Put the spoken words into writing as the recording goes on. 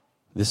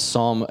This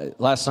psalm,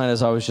 last night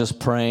as I was just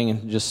praying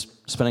and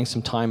just spending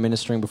some time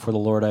ministering before the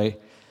Lord,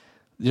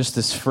 just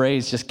this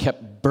phrase just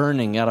kept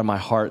burning out of my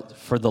heart,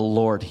 for the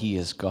Lord, He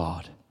is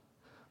God.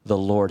 The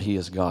Lord, He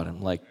is God.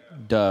 I'm like,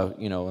 duh,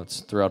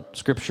 it's throughout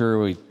Scripture,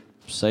 we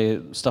say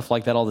stuff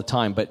like that all the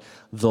time, but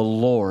the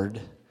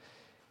Lord,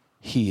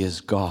 He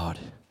is God.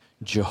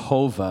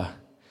 Jehovah,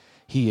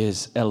 He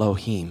is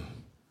Elohim.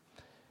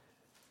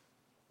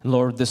 And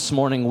Lord, this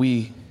morning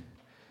we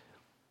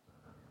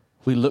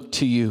look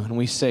to You and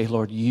we say,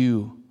 Lord,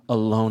 You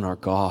alone are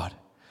God.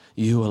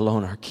 You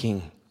alone are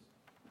King.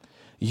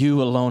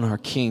 You alone are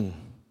King.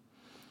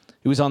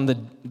 It was on the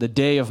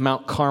day of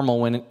Mount Carmel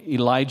when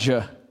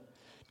Elijah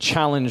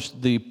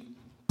challenged the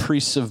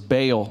priests of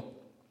Baal,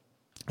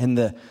 and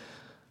the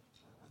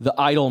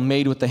idol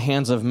made with the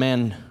hands of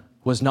men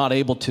was not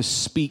able to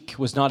speak,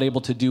 was not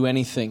able to do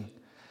anything.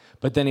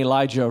 But then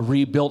Elijah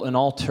rebuilt an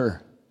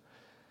altar,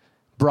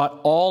 brought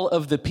all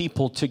of the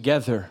people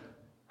together,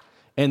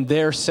 and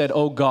there said,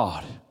 "Oh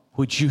God,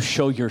 would You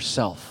show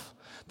Yourself?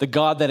 The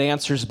God that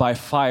answers by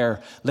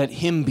fire, let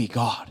Him be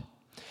God."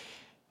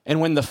 And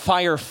when the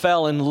fire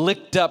fell and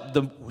licked up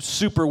the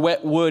super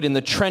wet wood in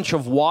the trench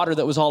of water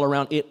that was all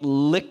around, it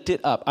licked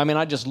it up. I mean,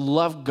 I just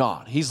love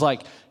God. He's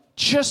like,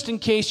 just in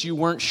case you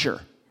weren't sure,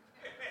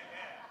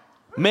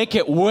 make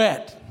it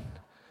wet.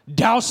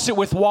 Douse it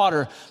with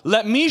water.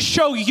 Let me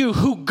show you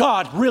who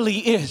God really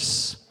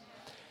is.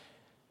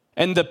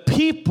 And the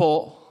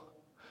people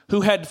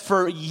who had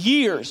for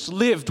years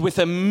lived with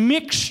a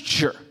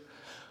mixture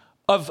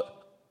of,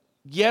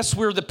 yes,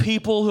 we're the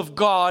people of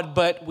God,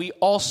 but we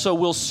also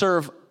will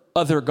serve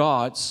other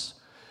gods.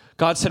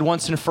 God said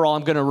once and for all,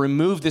 I'm going to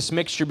remove this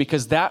mixture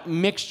because that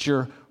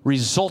mixture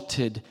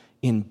resulted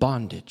in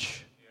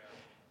bondage.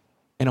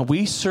 And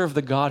we serve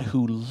the God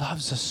who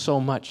loves us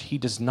so much, He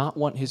does not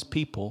want His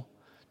people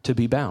to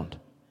be bound.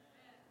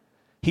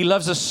 He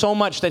loves us so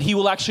much that He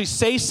will actually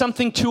say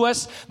something to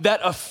us that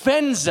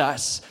offends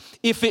us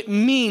if it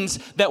means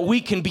that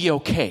we can be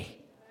okay.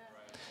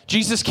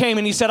 Jesus came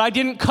and He said, I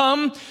didn't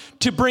come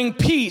to bring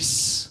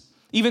peace,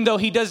 even though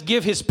He does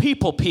give His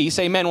people peace.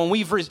 Amen. When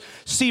we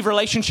receive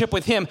relationship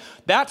with Him,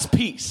 that's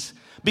peace.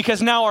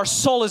 Because now our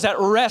soul is at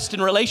rest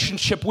in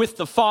relationship with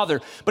the Father.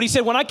 But He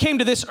said, when I came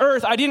to this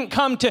earth, I didn't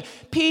come to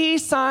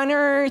peace on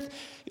earth.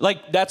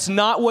 Like, that's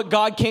not what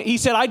God came. He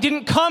said, I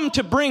didn't come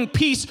to bring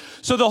peace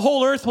so the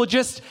whole earth will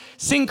just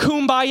sing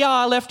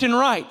kumbaya left and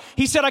right.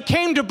 He said, I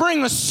came to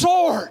bring a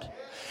sword.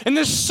 And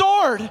this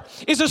sword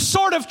is a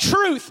sword of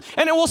truth,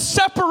 and it will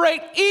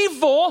separate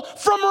evil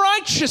from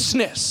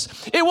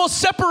righteousness. It will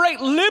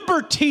separate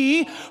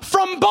liberty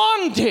from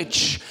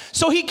bondage.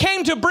 So He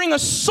came to bring a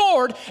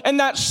sword, and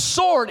that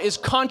sword is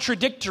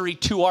contradictory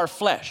to our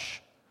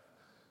flesh.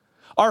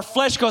 Our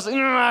flesh goes,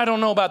 I don't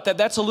know about that.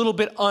 That's a little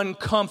bit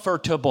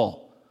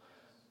uncomfortable.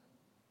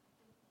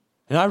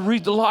 And I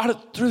read a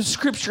lot through the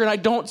Scripture, and I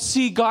don't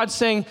see God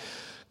saying,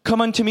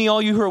 come unto me,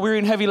 all you who are weary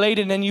and heavy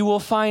laden, and you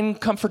will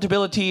find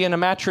comfortability and a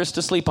mattress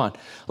to sleep on.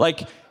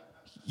 Like,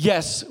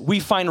 yes, we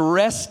find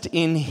rest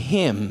in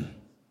Him.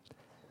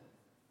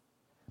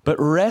 But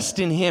rest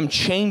in Him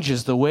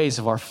changes the ways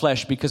of our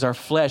flesh, because our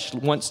flesh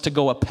wants to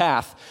go a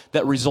path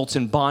that results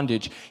in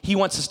bondage. He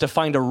wants us to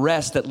find a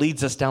rest that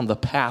leads us down the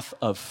path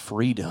of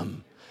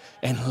freedom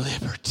and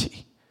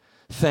liberty.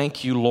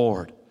 Thank you,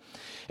 Lord.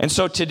 And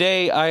so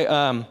today,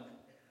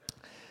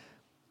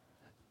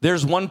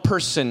 there's one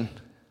person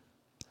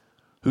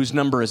whose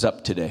number is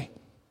up today.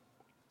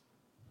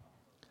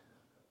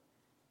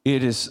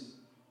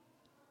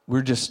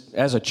 We're just,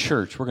 as a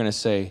church, we're going to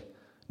say,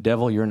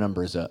 devil, your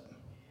number is up.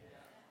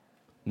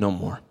 No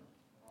more.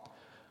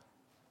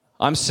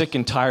 I'm sick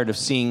and tired of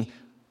seeing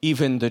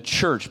even the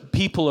church,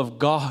 people of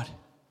God,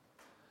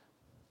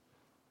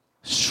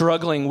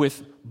 struggling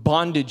with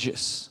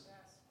bondages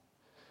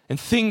and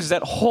things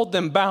that hold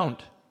them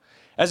bound.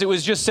 As it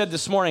was just said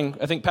this morning,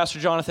 I think Pastor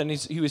Jonathan,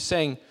 he was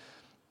saying,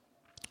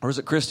 or was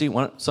it Christy?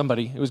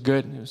 Somebody. It was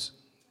good. It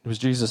was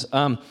Jesus.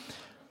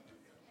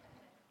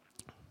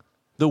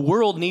 The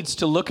world needs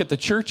to look at the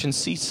church and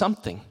see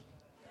something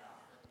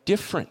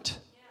different.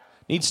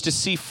 Needs to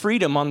see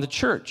freedom on the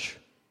church.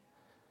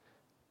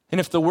 And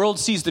if the world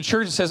sees the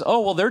church and says, oh,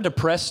 well, they're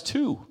depressed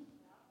too.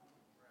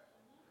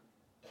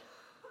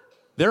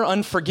 They're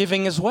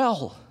unforgiving as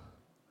well.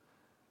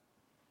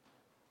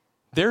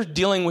 They're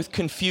dealing with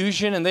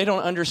confusion and they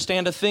don't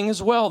understand a thing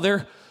as well.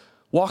 They're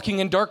walking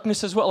in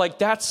darkness as well. Like,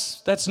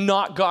 that's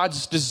not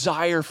God's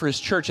desire for His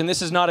church. And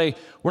this is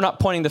we're not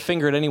pointing the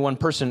finger at any one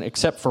person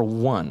except for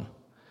one.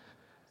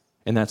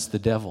 And that's the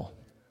devil.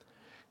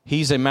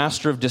 He's a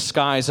master of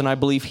disguise, and I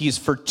believe he's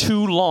for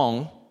too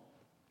long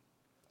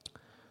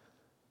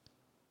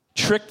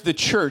tricked the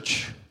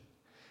church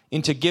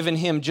into giving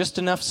him just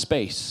enough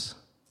space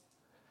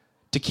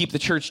to keep the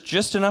church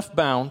just enough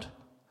bound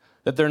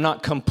that they're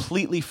not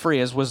completely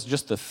free, as was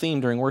just the theme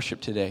during worship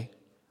today.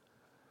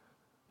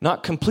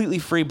 Not completely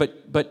free,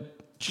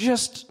 but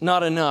just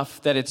not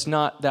enough that it's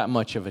not that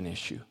much of an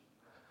issue.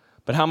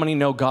 But how many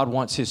know God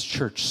wants His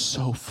church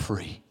so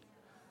free?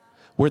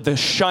 where the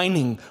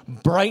shining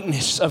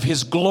brightness of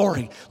his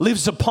glory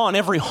lives upon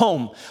every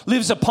home,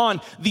 lives upon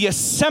the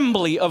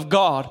assembly of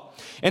God.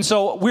 And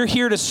so we're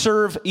here to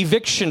serve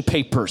eviction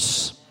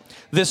papers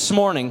this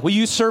morning. Will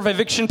you serve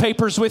eviction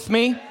papers with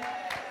me?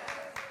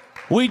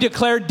 We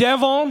declare,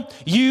 devil,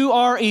 you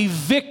are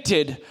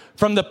evicted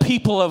from the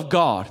people of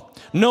God.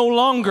 No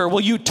longer will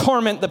you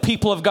torment the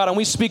people of God. And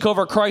we speak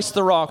over Christ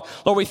the Rock.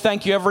 Lord, we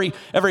thank you,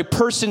 every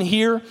person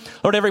here.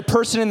 Lord, every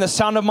person in the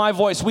sound of my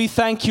voice. We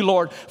thank you,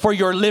 Lord, for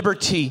your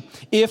liberty.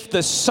 If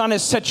the Son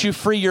has set you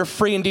free, you're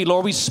free indeed.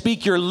 Lord, we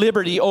speak your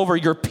liberty over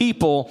your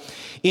people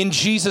in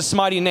Jesus'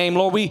 mighty name.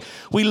 Lord,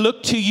 we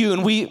look to you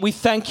and we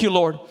thank you,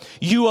 Lord.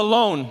 You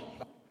alone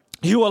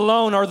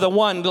are the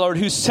one, Lord,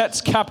 who sets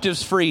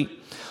captives free.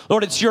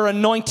 Lord, it's your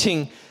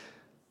anointing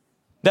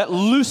that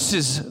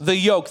looses the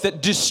yoke, that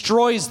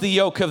destroys the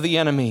yoke of the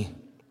enemy.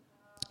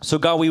 So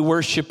God, we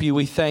worship you.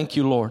 We thank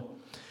you, Lord.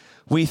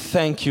 We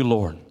thank you,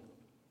 Lord.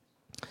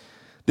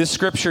 This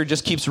scripture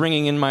just keeps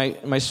ringing in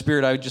my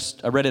spirit.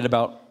 I read it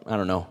about,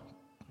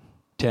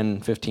 10,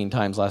 15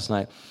 times last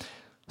night.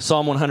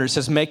 Psalm 100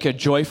 says, make a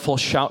joyful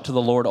shout to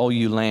the Lord, all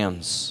you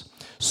lands.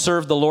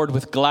 Serve the Lord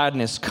with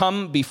gladness.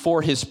 Come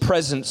before his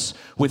presence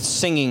with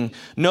singing.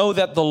 Know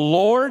that the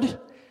Lord,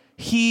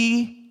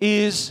 he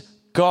is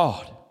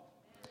God.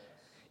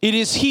 It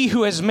is he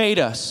who has made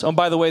us. Oh,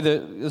 by the way,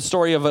 the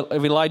story of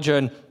Elijah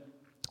and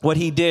what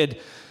he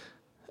did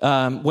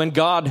when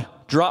God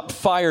dropped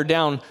fire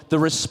down, the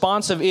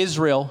response of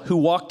Israel, who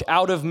walked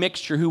out of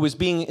mixture, who was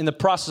being in the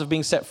process of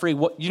being set free.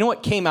 You know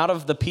what came out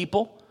of the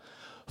people?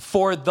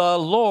 For the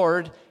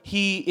Lord,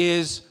 he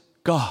is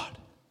God.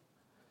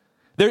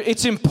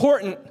 It's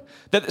important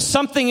that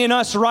something in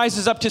us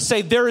rises up to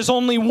say, there is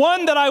only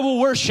one that I will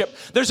worship.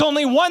 There's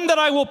only one that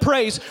I will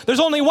praise.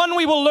 There's only one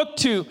we will look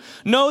to.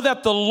 Know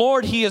that the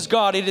Lord, he is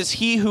God. It is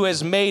he who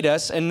has made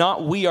us and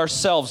not we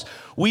ourselves.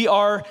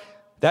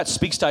 That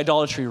speaks to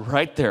idolatry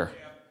right there.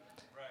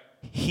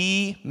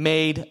 He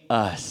made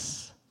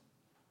us,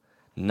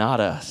 not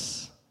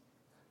us,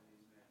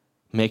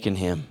 making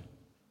him.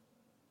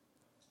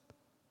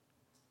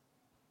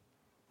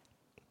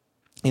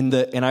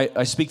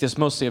 I speak this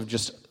mostly of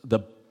just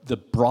the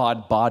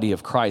broad body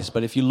of Christ.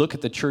 But if you look at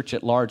the church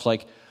at large,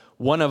 like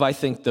one of, I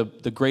think,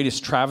 the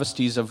greatest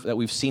travesties that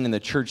we've seen in the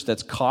church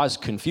that's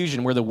caused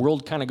confusion, where the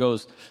world kind of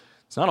goes,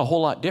 it's not a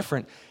whole lot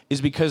different,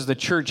 is because the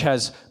church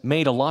has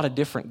made a lot of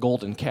different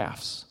golden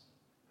calves.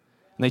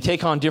 And they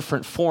take on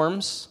different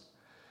forms,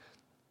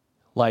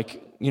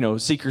 like,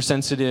 seeker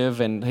sensitive,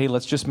 and hey,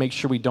 let's just make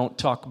sure we don't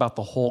talk about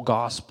the whole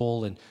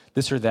gospel and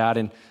this or that.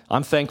 And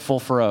I'm thankful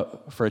for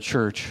a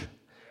church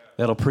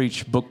that'll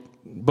preach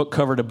book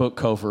cover to book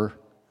cover,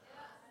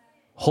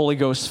 Holy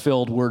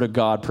Ghost-filled Word of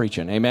God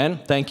preaching. Amen?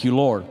 Thank you,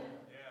 Lord.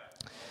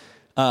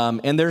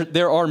 And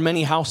there are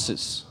many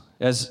houses.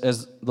 As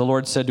the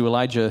Lord said to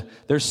Elijah,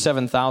 there's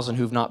 7,000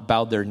 who've not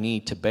bowed their knee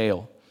to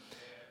Baal.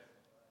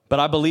 But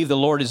I believe the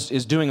Lord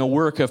is doing a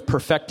work of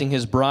perfecting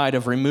his bride,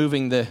 of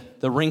removing the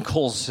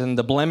wrinkles and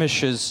the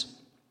blemishes.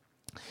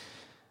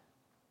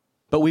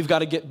 But we've got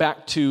to get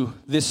back to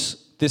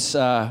this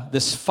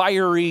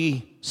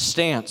fiery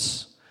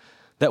stance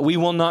that we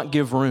will not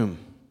give room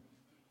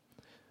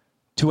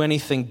to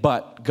anything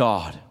but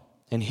God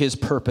and his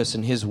purpose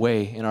and his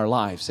way in our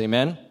lives.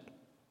 Amen?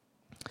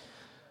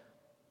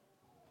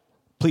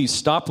 Please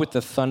stop with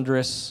the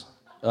thunderous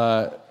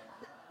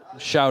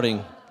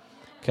shouting.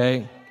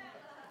 Okay?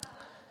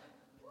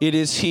 It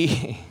is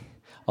he.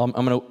 I'm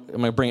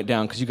gonna bring it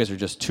down because you guys are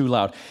just too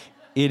loud.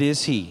 It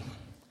is he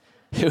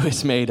who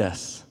has made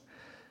us,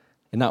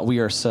 and not we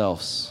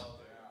ourselves.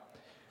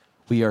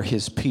 We are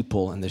his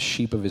people and the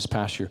sheep of his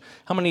pasture.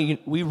 How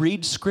many, we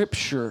read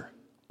scripture,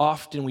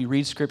 often we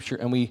read scripture,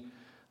 and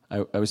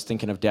I was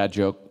thinking of dad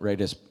joke,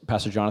 right, as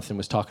Pastor Jonathan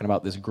was talking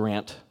about this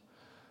grant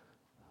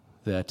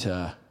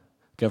that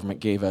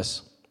government gave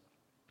us,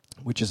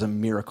 which is a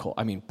miracle.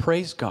 I mean,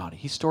 praise God.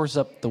 He stores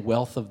up the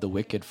wealth of the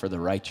wicked for the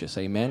righteous.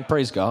 Amen.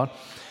 Praise God.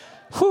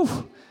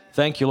 Whew.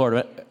 Thank you,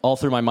 Lord. All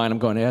through my mind, I'm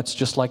going, it's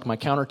just like my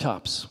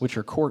countertops, which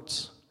are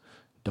quartz.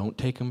 Don't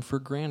take them for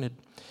granted.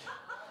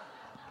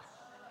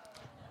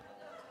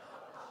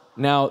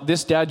 Now,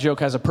 this dad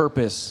joke has a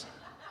purpose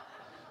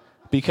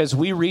because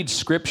we read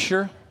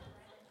scripture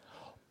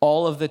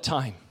all of the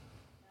time.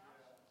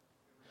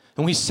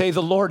 And we say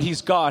the Lord,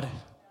 he's God,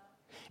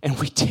 and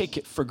we take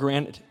it for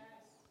granted.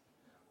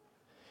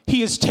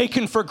 He is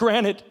taken for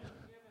granted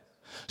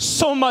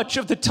so much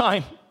of the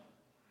time.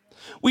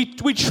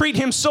 We treat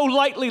him so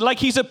lightly, like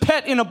he's a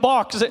pet in a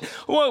box.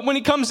 When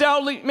he comes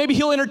out, maybe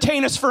he'll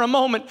entertain us for a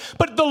moment.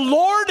 But the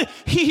Lord,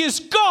 he is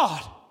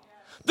God.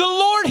 The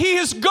Lord, he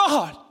is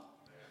God.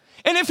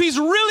 And if he's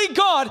really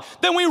God,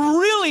 then we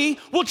really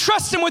will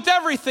trust him with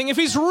everything. If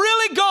he's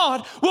really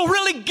God, we'll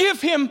really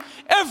give him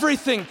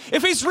everything.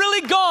 If he's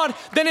really God,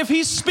 then if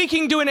he's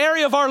speaking to an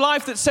area of our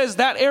life that says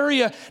that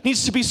area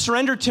needs to be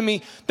surrendered to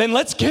me, then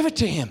let's give it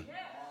to him.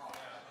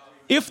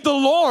 If the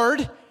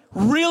Lord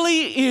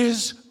really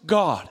is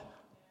God.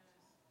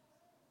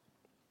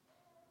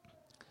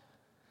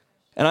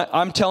 And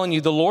I'm telling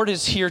you, the Lord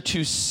is here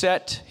to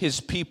set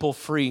his people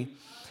free.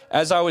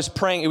 As I was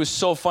praying, it was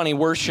so funny.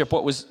 Worship,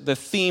 what was the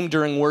theme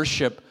during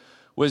worship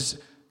was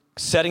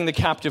setting the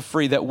captive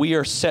free, that we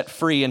are set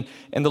free. And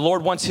the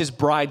Lord wants his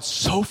bride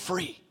so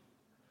free.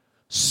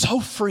 So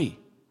free.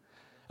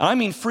 And I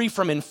mean free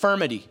from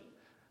infirmity.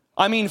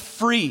 I mean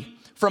free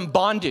from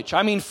bondage.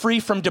 I mean free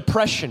from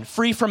depression,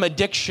 free from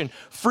addiction,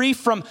 free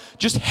from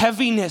just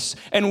heaviness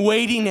and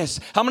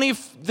weightiness. How many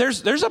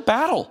there's a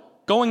battle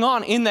going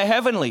on in the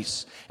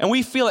heavenlies, and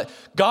we feel it.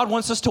 God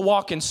wants us to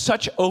walk in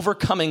such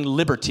overcoming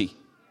liberty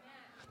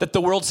that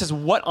the world says,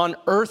 what on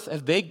earth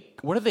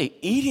what are they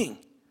eating?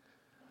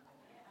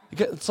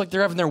 It's like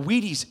they're having their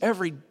Wheaties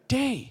every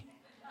day.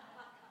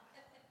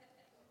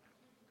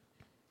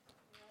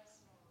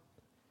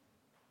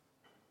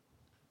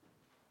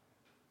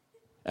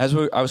 As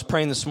I was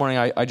praying this morning,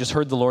 I just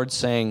heard the Lord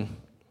saying,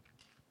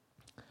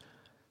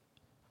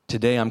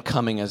 today I'm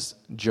coming as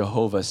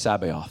Jehovah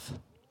Sabaoth,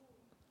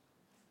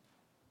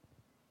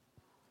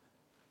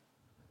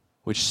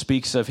 which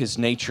speaks of his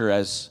nature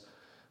as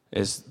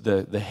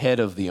the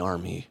head of the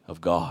army of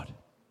God.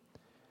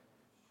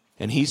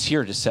 And he's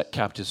here to set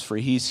captives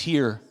free. He's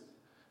here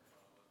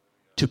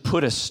to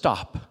put a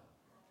stop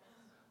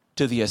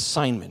to the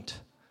assignment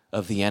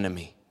of the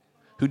enemy,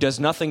 who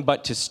does nothing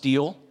but to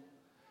steal,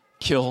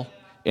 kill,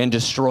 and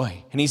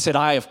destroy. And he said,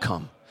 I have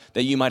come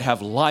that you might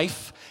have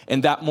life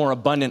and that more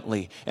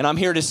abundantly. And I'm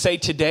here to say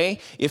today,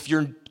 if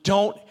you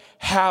don't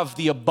have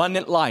the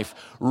abundant life,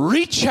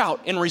 reach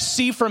out and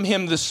receive from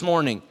him this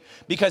morning,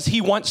 because he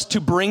wants to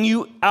bring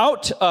you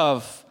out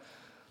of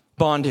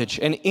bondage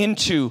and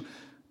into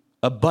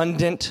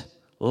abundant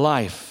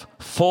life,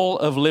 full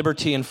of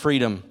liberty and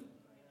freedom.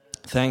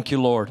 Thank you,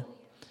 Lord.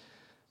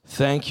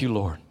 Thank you,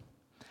 Lord.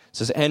 It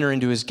says, enter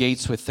into his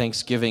gates with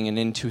thanksgiving and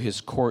into his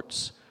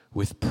courts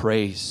with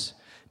praise.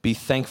 Be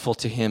thankful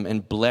to him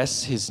and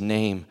bless his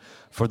name,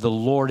 for the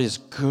Lord is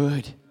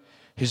good.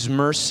 His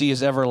mercy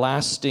is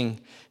everlasting.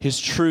 His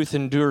truth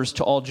endures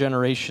to all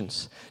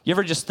generations. You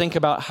ever just think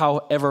about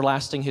how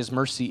everlasting his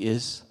mercy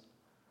is?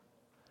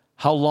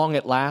 How long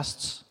it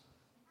lasts?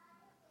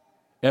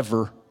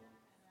 Everlasting.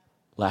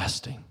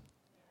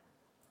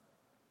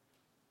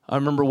 I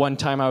remember one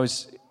time I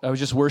was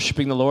just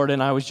worshiping the Lord,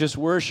 and I was just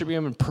worshiping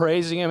him and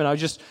praising him, and I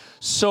was just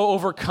so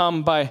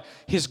overcome by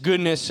his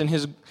goodness and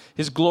his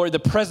glory. The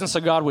presence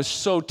of God was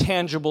so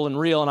tangible and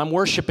real, and I'm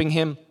worshiping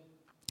him,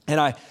 and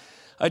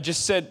I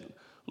just said,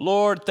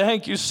 Lord,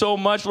 thank you so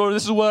much, Lord.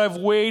 This is what I've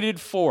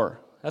waited for.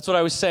 That's what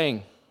I was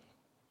saying.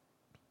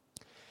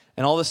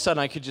 And all of a sudden,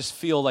 I could just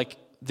feel like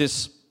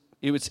this,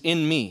 it was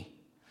in me,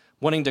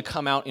 wanting to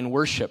come out in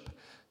worship,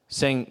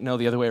 saying, no,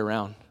 the other way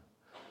around.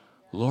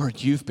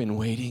 Lord, you've been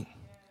waiting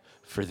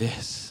for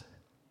this.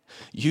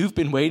 You've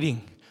been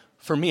waiting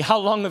for me. How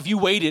long have you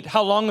waited?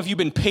 How long have you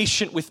been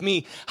patient with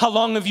me? How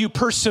long have you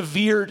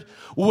persevered,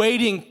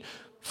 waiting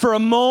for a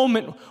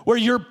moment where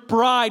your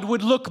bride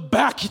would look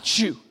back at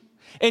you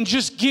and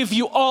just give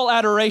you all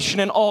adoration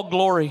and all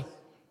glory?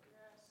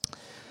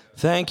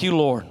 Thank you,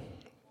 Lord.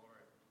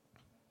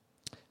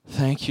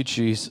 Thank you,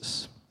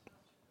 Jesus.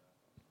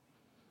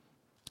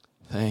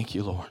 Thank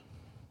you, Lord.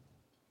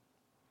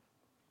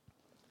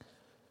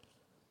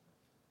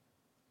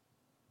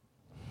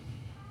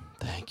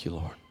 Thank you,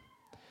 Lord.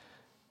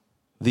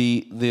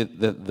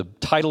 The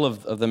title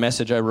of the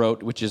message I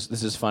wrote,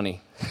 this is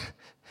funny,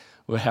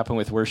 what happened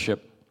with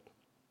worship,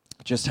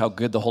 just how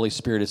good the Holy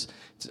Spirit is.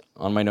 It's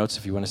on my notes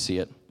if you want to see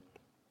it.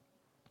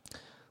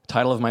 The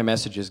title of my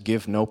message is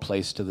Give No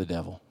Place to the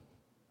Devil.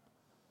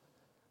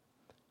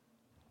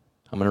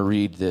 I'm going to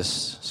read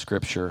this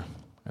scripture.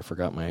 I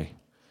forgot my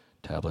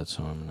tablet,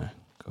 so I'm going to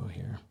go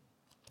here.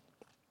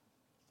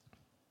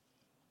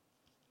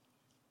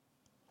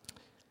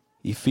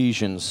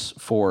 Ephesians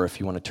 4, if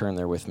you want to turn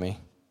there with me.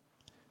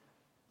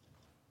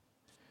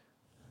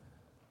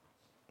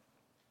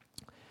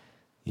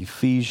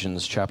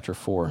 Ephesians chapter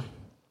 4.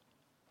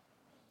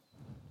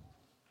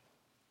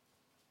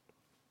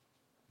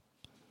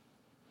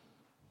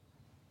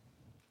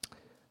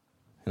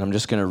 And I'm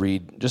just going to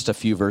read just a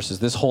few verses.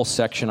 This whole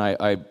section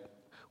I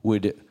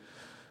would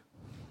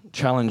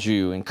challenge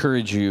you,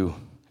 encourage you,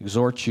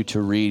 exhort you to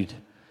read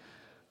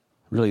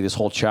really this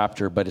whole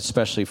chapter, but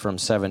especially from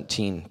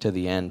 17 to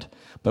the end.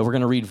 But we're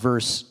going to read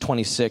verse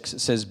 26. It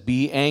says,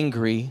 be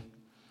angry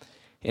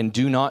and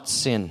do not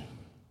sin.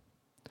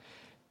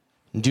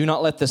 Do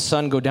not let the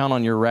sun go down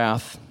on your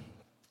wrath,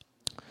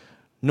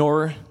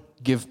 nor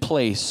give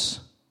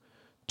place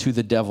to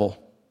the devil.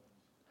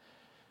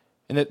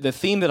 And the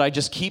theme that I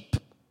just keep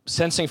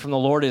sensing from the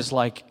Lord is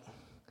like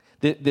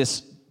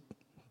this,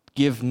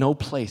 give no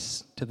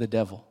place to the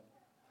devil.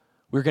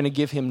 We're going to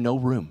give him no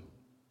room.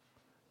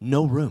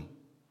 No room.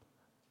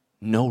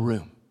 No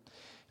room.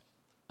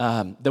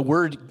 The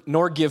word,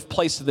 nor give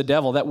place to the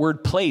devil, that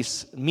word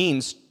place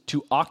means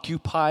to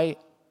occupy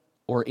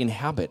or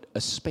inhabit a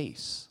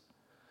space.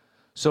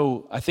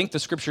 So I think the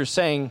scripture is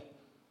saying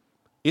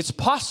it's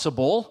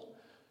possible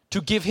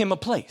to give him a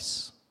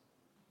place.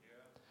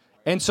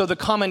 And so the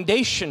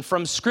commendation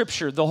from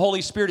scripture, the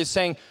Holy Spirit is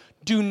saying,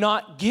 do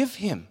not give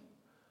him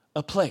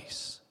a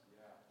place.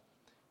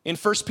 In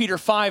 1 Peter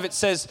 5, it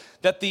says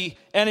that the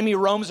enemy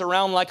roams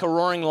around like a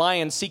roaring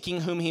lion,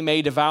 seeking whom he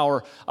may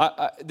devour.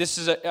 This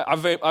is,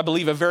 I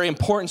believe, a very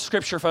important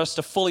scripture for us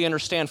to fully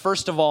understand.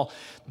 First of all,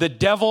 the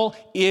devil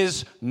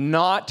is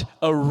not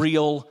a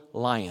real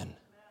lion.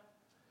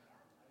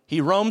 He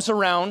roams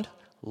around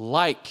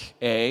like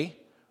a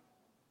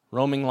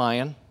roaming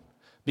lion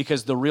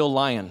because the real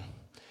lion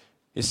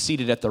is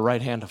seated at the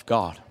right hand of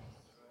God.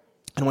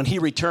 And when he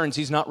returns,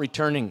 he's not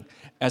returning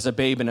as a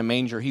babe in a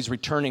manger. He's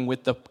returning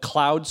with the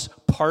clouds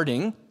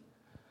parting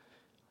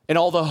and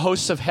all the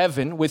hosts of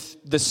heaven with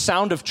the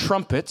sound of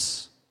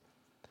trumpets.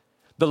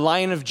 The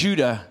Lion of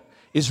Judah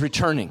is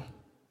returning.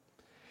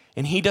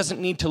 And he doesn't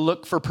need to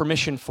look for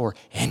permission for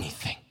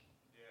anything.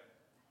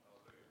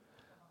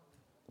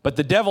 But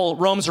the devil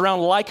roams around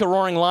like a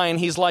roaring lion.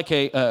 He's like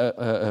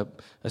a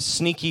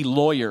sneaky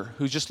lawyer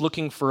who's just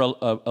looking for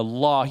a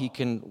law he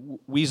can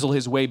weasel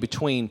his way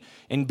between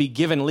and be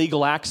given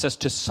legal access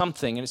to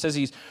something. And it says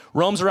he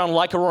roams around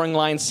like a roaring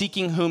lion,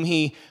 seeking whom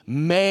he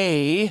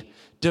may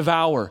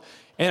devour.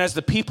 And as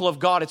the people of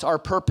God, it's our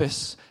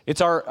purpose,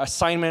 it's our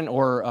assignment,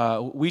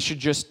 or we should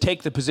just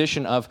take the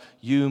position of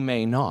you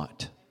may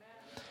not.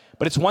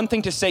 But it's one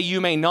thing to say you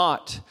may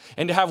not,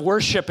 and to have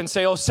worship and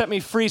say, oh, set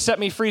me free, set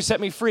me free, set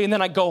me free. And then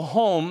I go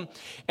home,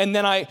 and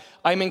then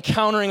I'm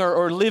encountering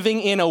or living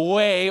in a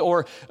way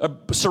or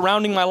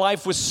surrounding my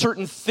life with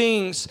certain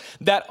things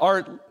that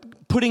are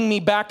putting me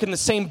back in the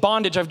same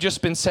bondage I've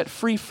just been set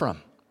free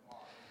from.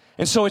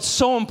 And so it's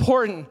so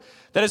important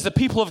that as the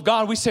people of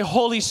God, we say,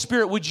 Holy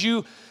Spirit, would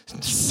you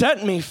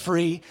set me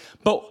free,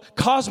 but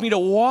cause me to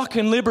walk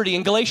in liberty.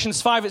 In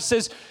Galatians 5, it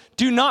says,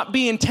 do not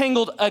be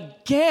entangled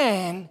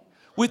again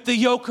with the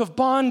yoke of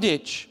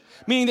bondage.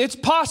 Meaning it's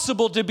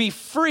possible to be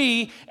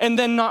free and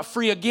then not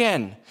free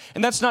again.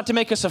 And that's not to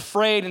make us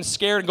afraid and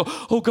scared and go,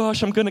 oh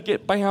gosh, I'm going to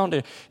get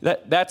bound.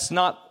 That's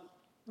not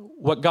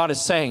what God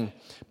is saying.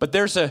 But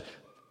the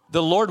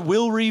Lord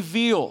will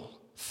reveal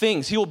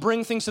things. He will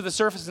bring things to the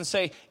surface and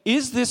say,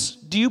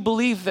 do you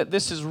believe that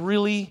this is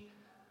really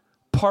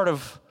part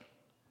of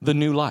the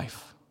new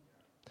life?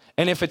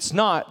 And if it's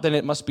not, then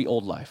it must be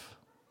old life.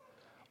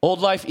 Old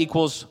life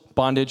equals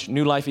bondage.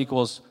 New life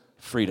equals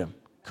freedom.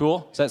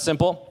 Cool? Is that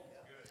simple?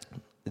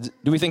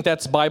 Do we think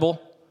that's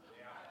Bible?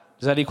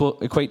 Does that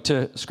equate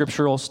to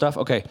scriptural stuff?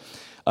 Okay.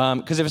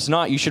 Because if it's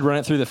not, you should run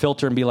it through the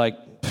filter and be like,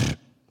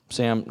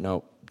 Sam,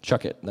 no,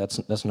 chuck it.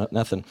 That's not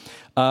nothing.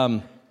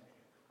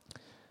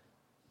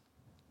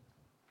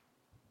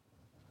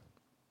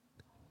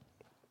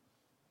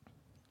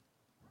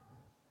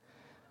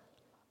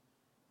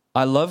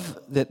 I love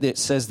that it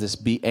says this,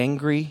 be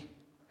angry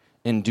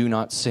and do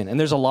not sin. And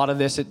there's a lot of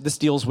this. This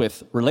deals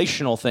with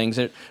relational things.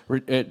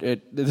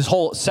 This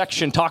whole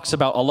section talks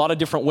about a lot of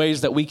different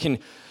ways that we can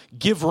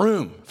give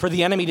room for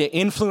the enemy to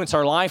influence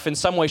our life in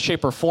some way,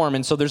 shape, or form.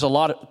 And so there's a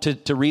lot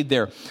to read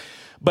there.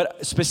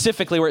 But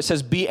specifically where it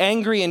says, be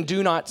angry and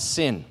do not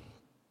sin.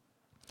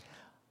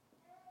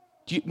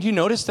 Do you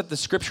notice that the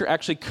scripture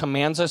actually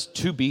commands us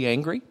to be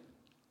angry,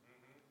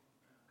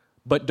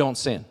 but don't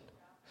sin?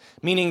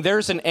 Meaning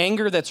there's an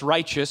anger that's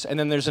righteous, and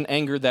then there's an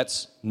anger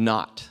that's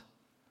not.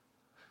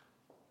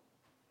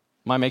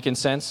 Am I making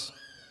sense?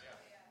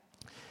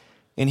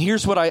 And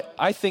here's what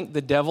I think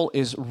the devil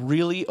is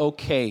really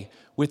okay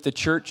with the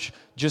church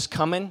just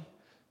coming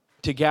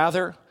to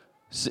gather.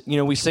 You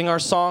know, we sing our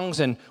songs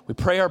and we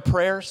pray our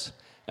prayers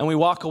and we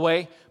walk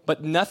away,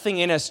 but nothing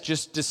in us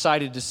just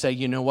decided to say,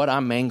 you know what,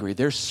 I'm angry.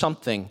 There's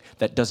something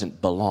that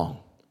doesn't belong.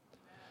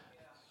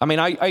 I mean,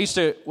 I used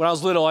to, when I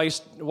was little, I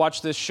used to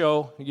watch this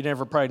show. You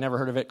probably never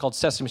heard of it, called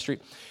Sesame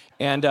Street.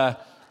 And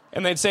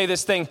they'd say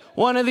this thing,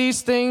 one of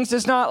these things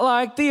is not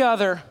like the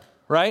other.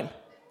 Right?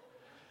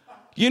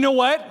 You know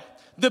what?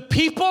 The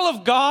people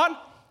of God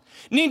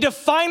need to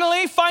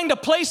finally find a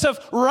place of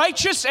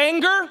righteous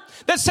anger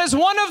that says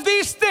one of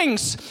these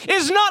things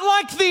is not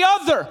like the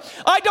other.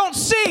 I don't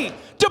see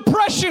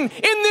depression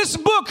in this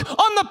book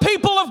on the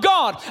people of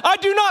God. I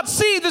do not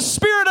see the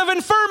spirit of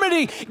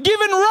infirmity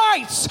given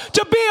rights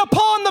to be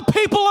upon the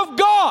people of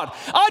God.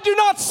 I do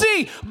not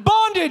see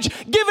bondage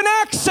given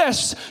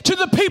access to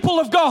the people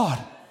of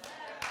God.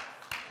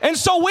 And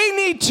so we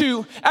need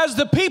to, as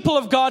the people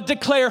of God,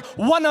 declare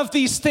one of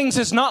these things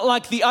is not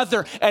like the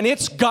other, and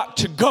it's got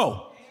to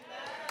go.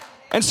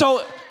 And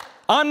so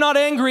I'm not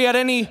angry at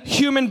any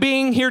human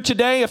being here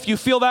today. If you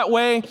feel that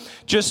way,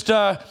 just,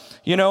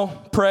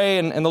 pray,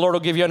 and the Lord will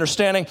give you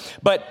understanding.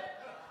 But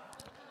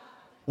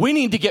we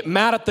need to get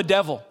mad at the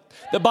devil.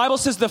 The Bible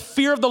says the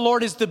fear of the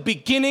Lord is the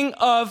beginning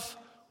of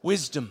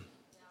wisdom.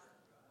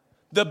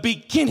 The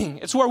beginning.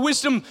 It's where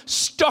wisdom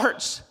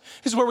starts.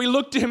 Is where we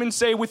look to him and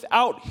say,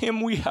 without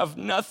him we have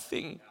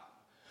nothing.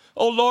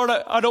 Oh Lord,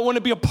 I don't want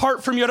to be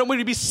apart from you. I don't want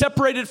to be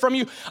separated from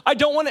you. I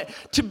don't want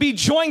to be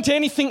joined to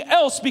anything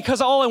else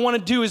because all I want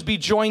to do is be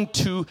joined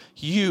to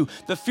you.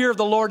 The fear of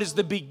the Lord is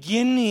the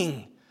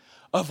beginning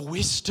of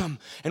wisdom.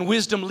 And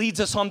wisdom leads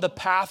us on the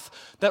path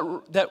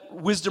that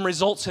wisdom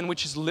results in,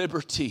 which is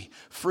liberty,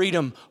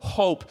 freedom,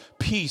 hope,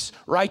 peace,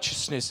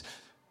 righteousness.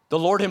 The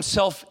Lord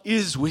himself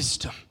is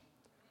wisdom.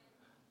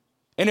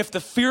 And if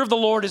the fear of the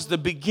Lord is the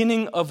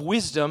beginning of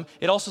wisdom,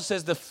 it also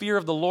says the fear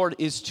of the Lord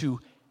is to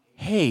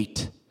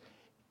hate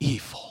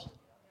evil.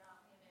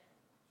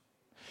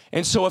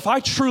 And so if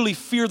I truly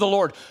fear the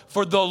Lord,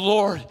 for the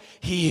Lord,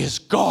 he is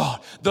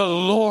God. The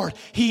Lord,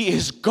 he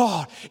is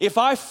God. If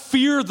I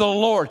fear the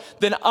Lord,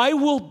 then I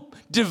will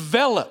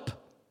develop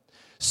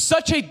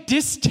such a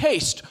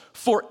distaste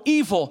for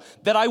evil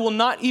that I will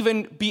not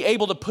even be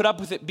able to put up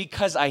with it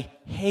because I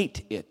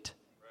hate it.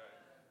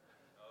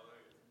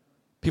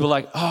 People are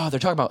like, oh, they're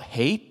talking about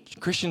hate?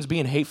 Christians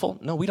being hateful?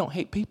 No, we don't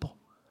hate people.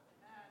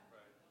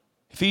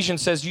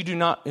 Ephesians says you do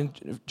not,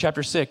 in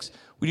chapter 6,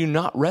 we do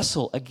not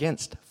wrestle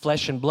against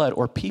flesh and blood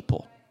or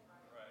people.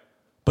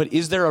 But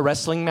is there a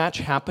wrestling match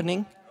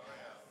happening?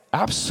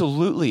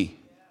 Absolutely.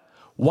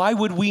 Why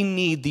would we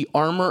need the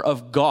armor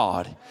of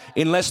God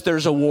unless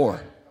there's a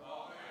war?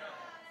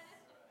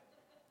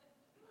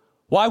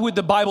 Why would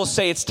the Bible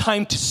say it's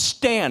time to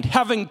stand?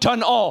 Having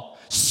done all,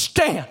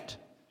 stand.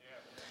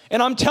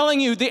 And I'm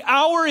telling you, the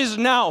hour is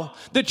now.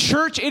 The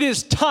church, it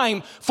is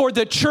time for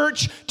the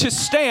church to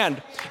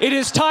stand. It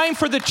is time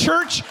for the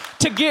church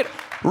to get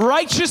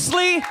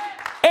righteously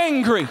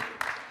angry,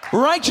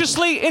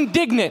 righteously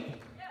indignant.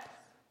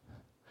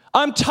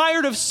 I'm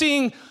tired of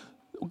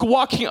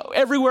walking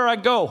everywhere I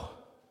go,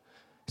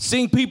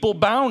 seeing people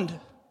bound.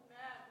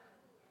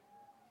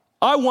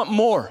 I want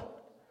more.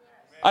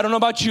 I don't know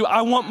about you.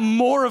 I want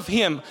more of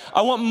him.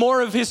 I want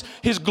more of his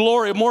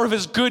glory, more of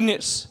his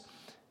goodness.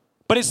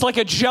 But it's like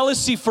a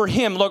jealousy for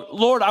him.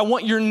 Lord, I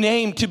want your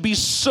name to be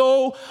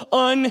so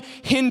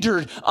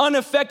unhindered,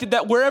 unaffected,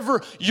 that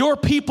wherever your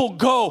people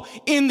go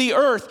in the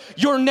earth,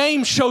 your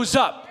name shows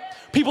up.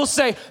 People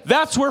say,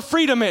 that's where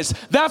freedom is.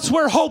 That's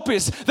where hope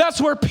is.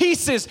 That's where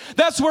peace is.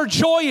 That's where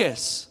joy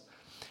is.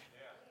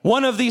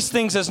 One of these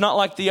things is not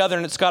like the other,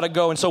 and it's got to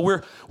go. And so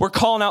we're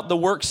calling out the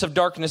works of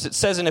darkness. It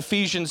says in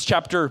Ephesians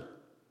chapter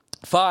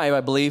 5, I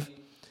believe, it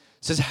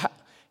says,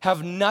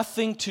 have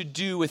nothing to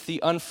do with the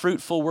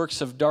unfruitful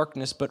works of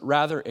darkness, but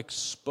rather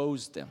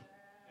expose them.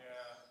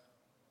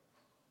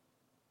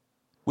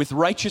 With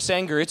righteous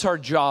anger, it's our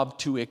job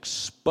to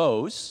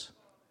expose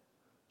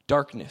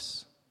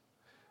darkness.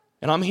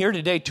 And I'm here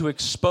today to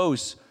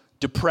expose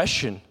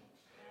depression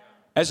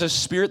as a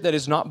spirit that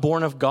is not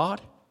born of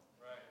God.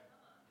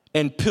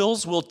 And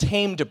pills will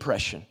tame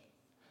depression.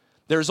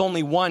 There's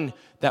only one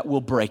that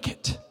will break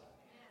it.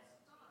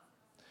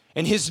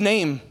 And his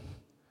name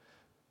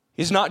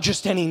is not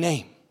just any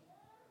name.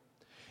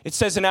 It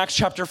says in Acts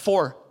chapter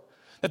 4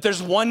 that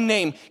there's one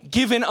name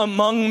given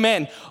among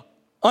men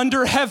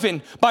under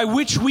heaven by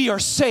which we are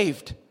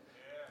saved.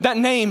 That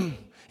name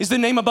is the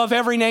name above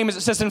every name, as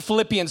it says in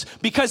Philippians,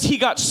 because he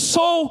got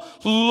so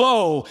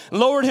low,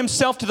 lowered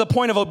himself to the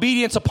point of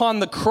obedience upon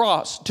the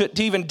cross, to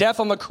even death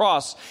on the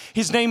cross.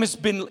 His name has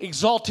been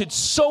exalted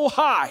so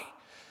high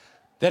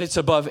that it's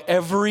above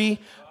every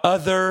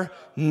other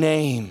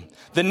name.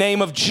 The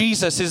name of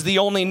Jesus is the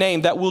only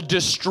name that will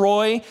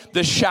destroy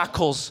the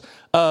shackles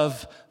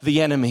of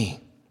the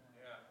enemy.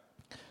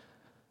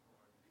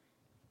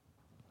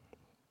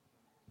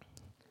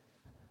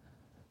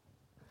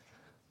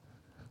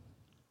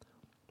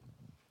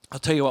 I'll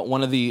tell you what,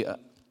 one of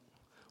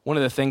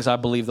the things I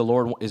believe the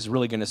Lord is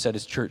really going to set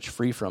his church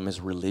free from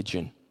is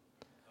religion.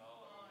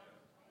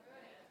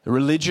 The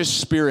religious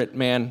spirit,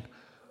 man,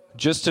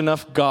 just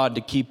enough God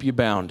to keep you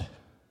bound.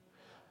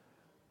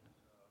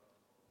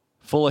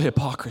 Full of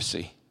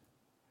hypocrisy.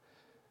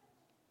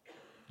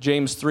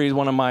 James 3 is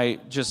one of my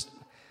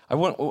I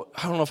don't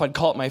know if I'd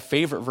call it my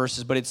favorite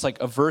verses, but it's like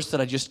a verse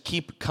that I just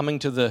keep coming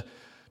to the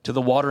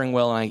watering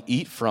well and I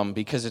eat from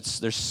because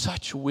there's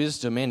such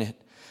wisdom in it.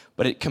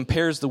 But it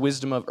compares the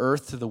wisdom of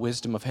earth to the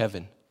wisdom of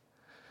heaven.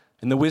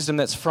 And the wisdom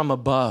that's from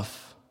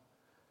above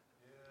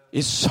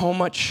is so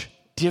much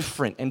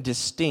different and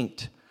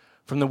distinct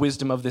from the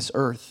wisdom of this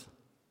earth.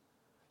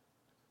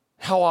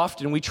 How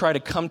often we try to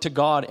come to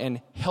God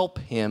and help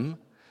him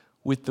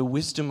with the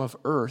wisdom of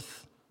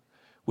earth,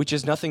 which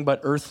is nothing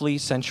but earthly,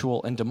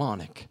 sensual, and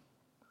demonic.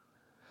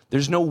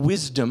 There's no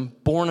wisdom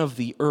born of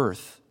the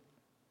earth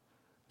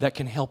that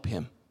can help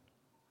him.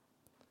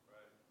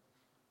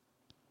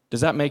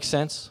 Does that make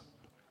sense?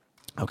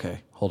 Okay,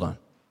 hold on.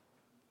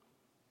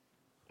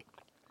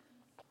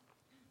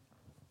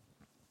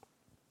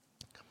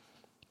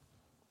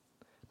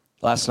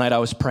 Last night I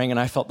was praying and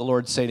I felt the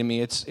Lord say to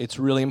me, it's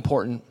really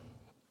important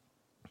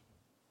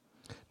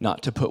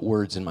not to put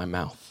words in my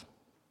mouth.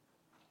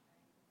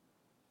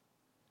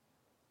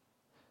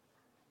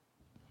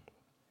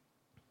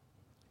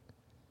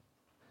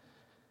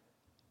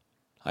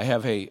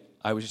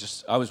 I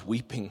was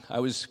weeping.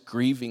 I was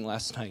grieving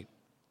last night.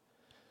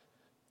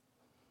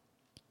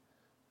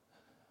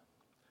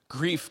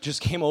 Grief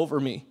just came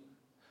over me.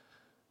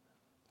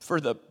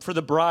 For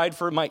the bride,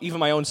 for even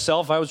my own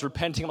self, I was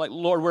repenting. I'm like,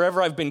 Lord, wherever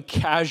I've been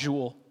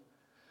casual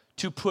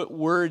to put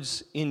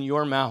words in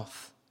your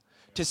mouth,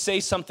 to say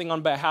something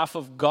on behalf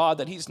of God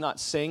that he's not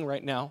saying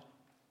right now.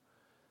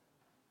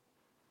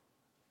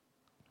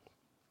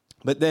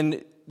 But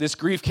then this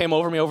grief came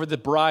over me, over the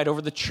bride,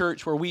 over the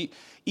church, where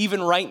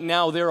even right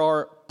now, there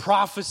are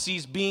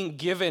prophecies being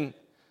given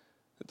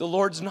that the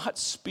Lord's not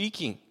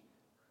speaking.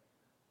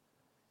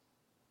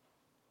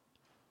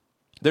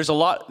 There's a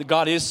lot that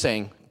God is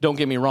saying, don't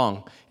get me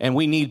wrong, and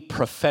we need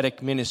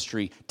prophetic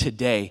ministry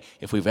today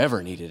if we've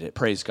ever needed it.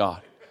 Praise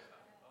God.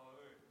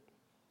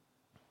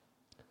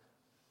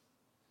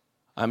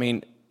 I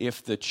mean,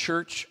 if the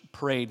church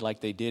prayed like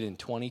they did in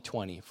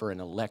 2020 for an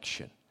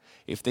election,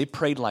 if they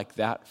prayed like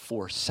that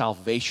for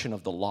salvation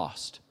of the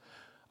lost,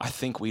 I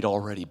think we'd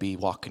already be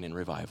walking in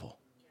revival.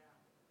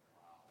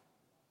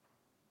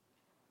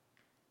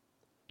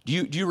 Do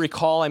you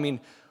recall, I mean,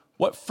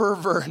 what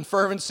fervor and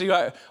fervency,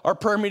 our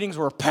prayer meetings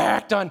were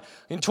packed on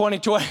in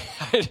 2020.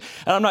 And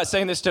I'm not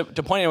saying this to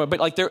point anyone, but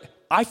like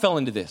I fell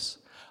into this.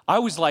 I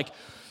was like,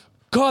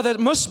 God, that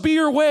must be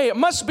your way. It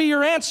must be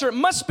your answer. It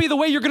must be the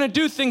way you're going to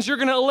do things. You're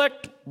going to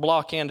elect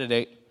blah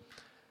candidate.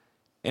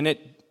 And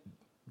it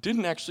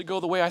didn't actually go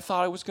the way I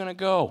thought it was going to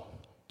go.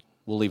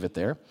 We'll leave it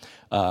there.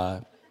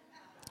 I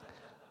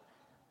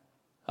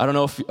don't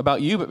know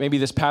about you, but maybe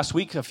this past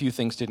week a few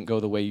things didn't go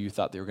the way you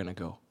thought they were going to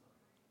go.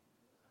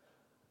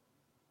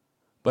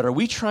 But are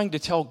we trying to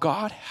tell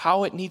God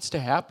how it needs to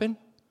happen?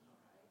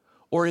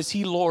 Or is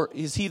he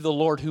the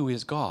Lord who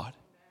is God?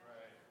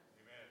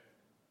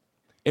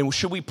 And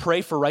should we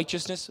pray for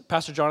righteousness?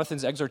 Pastor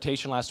Jonathan's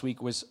exhortation last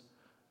week was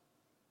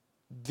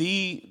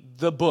the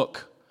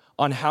book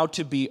on how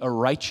to be a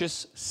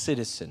righteous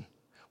citizen.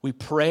 We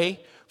pray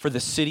for the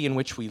city in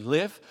which we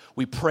live.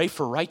 We pray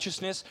for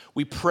righteousness.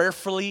 We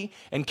prayerfully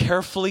and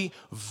carefully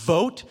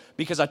vote,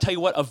 because I tell you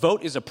what, a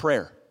vote is a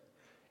prayer.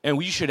 And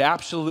we should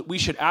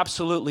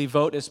absolutely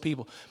vote as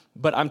people.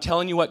 But I'm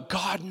telling you what,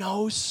 God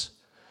knows.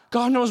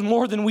 God knows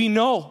more than we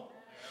know.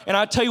 And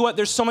I tell you what,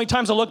 there's so many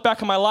times I look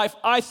back in my life,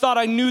 I thought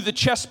I knew the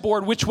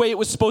chessboard, which way it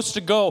was supposed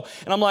to go.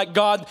 And I'm like,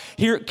 God,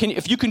 here,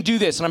 if you can do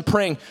this, and I'm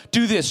praying,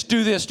 do this,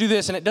 do this, do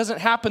this, and it doesn't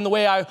happen the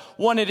way I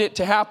wanted it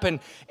to happen.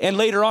 And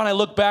later on, I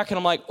look back and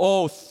I'm like,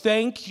 oh,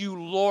 thank you,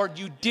 Lord,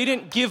 you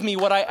didn't give me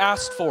what I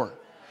asked for.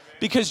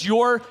 Because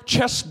your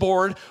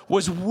chessboard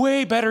was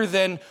way better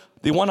than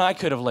the one I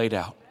could have laid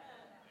out.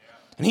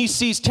 And he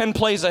sees 10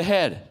 plays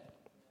ahead,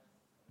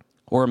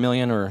 or a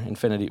million, or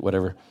infinity,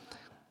 whatever.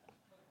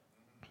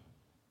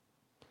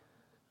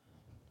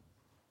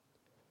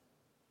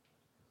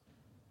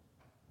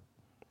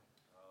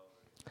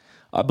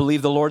 I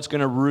believe the Lord's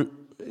going to,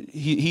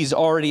 he's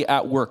already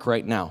at work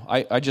right now.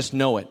 I just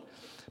know it.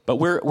 But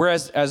we're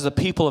as the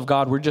people of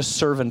God, we're just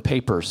serving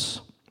papers.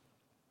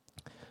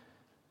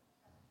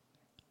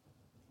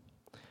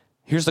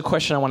 Here's the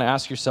question I want to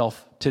ask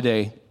yourself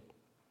today.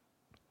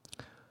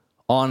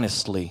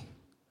 Honestly,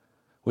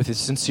 with a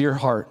sincere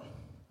heart,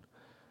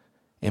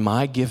 am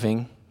I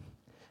giving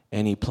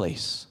any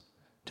place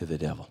to the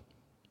devil?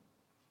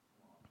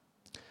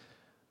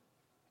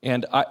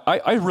 And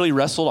I really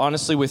wrestled,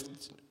 honestly,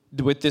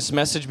 with this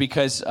message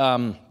because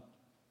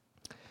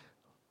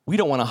we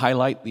don't want to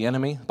highlight the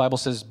enemy. The Bible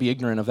says, be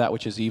ignorant of that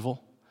which is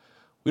evil.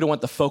 We don't want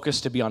the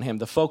focus to be on him.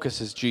 The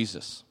focus is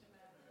Jesus.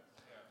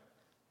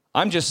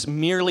 I'm just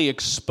merely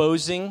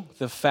exposing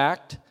the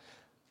fact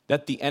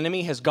that the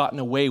enemy has gotten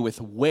away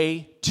with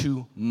way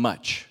too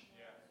much.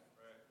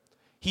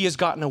 He has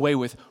gotten away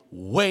with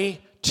way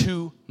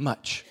too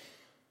much.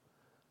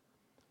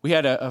 We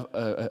had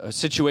a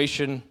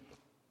situation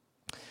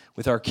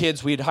with our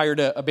kids. We had hired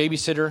a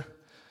babysitter.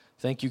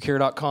 Thank you,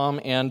 care.com.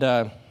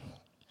 And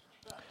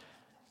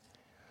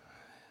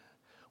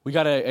we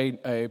got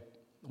a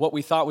what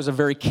we thought was a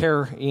very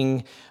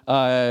caring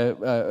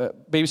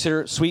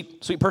babysitter,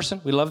 sweet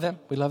person. We love them.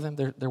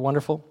 They're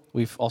wonderful.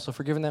 We've also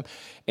forgiven them.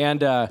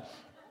 And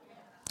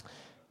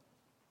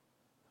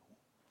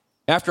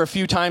after a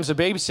few times of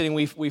babysitting,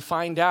 we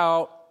find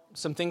out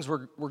some things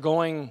were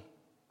going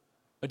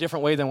a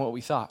different way than what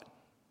we thought.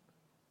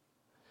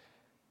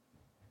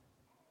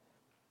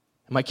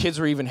 My kids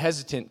were even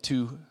hesitant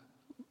to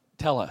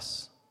tell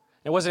us.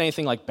 It wasn't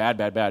anything like bad.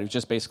 It was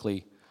just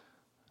basically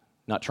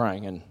not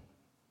trying, and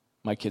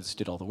my kids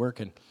did all the work.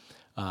 And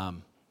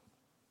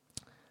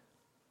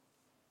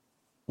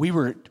we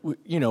were,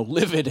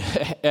 livid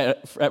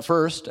at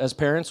first as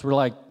parents. We're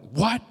like,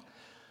 what?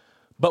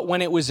 But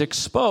when it was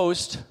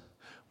exposed,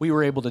 we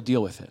were able to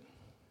deal with it.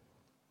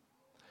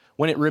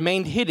 When it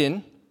remained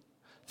hidden,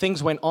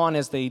 things went on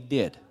as they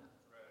did.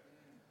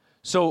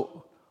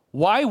 So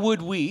why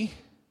would we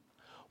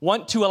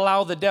want to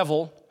allow the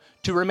devil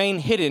to remain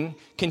hidden,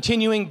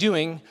 continuing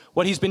doing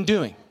what he's been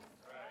doing?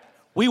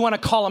 We want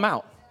to call him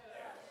out.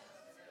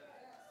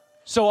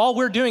 So all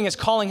we're doing is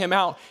calling him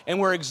out, and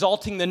we're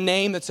exalting the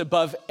name that's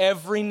above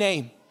every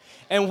name.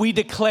 And we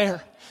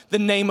declare the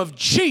name of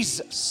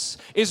Jesus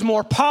is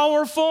more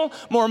powerful,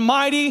 more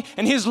mighty,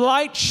 and his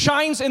light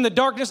shines in the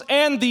darkness,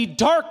 and the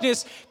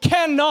darkness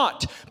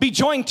cannot be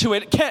joined to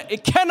it.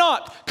 It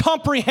cannot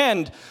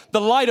comprehend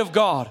the light of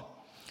God.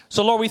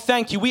 So Lord, we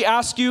thank you. We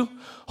ask you,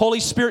 Holy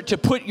Spirit, to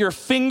put your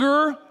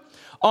finger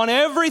on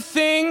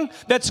everything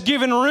that's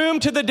given room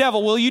to the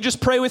devil. Will you just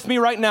pray with me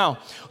right now?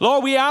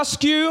 Lord, we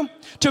ask you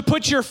to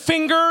put your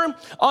finger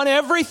on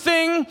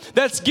everything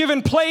that's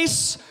given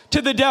place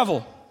to the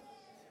devil.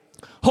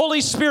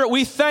 Holy Spirit,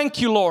 we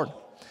thank you, Lord,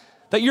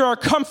 that you're our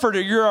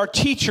comforter, you're our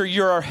teacher,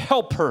 you're our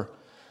helper.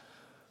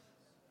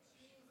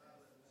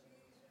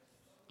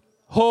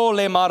 Lord,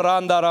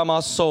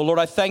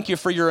 I thank you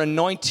for your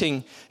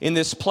anointing in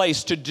this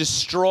place to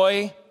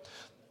destroy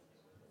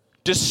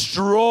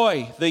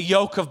the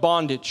yoke of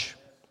bondage,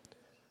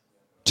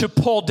 to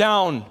pull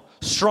down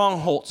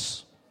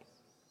strongholds,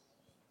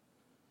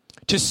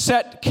 to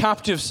set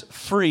captives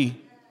free.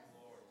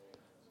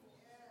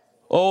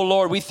 Oh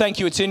Lord, we thank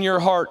you. It's in your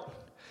heart.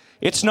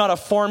 It's not a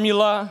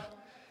formula.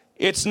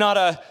 It's not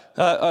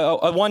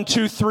a 1,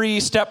 2, 3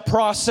 step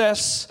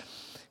process.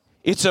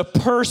 It's a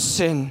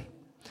person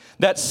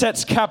that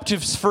sets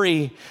captives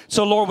free.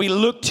 So Lord, we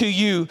look to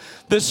you.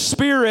 The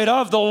Spirit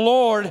of the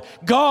Lord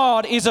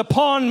God is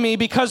upon me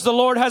because the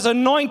Lord has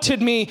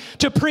anointed me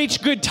to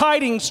preach good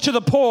tidings to the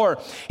poor.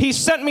 He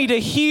sent me to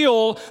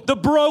heal the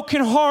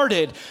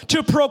brokenhearted,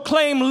 to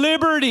proclaim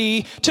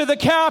liberty to the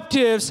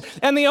captives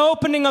and the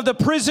opening of the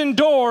prison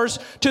doors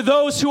to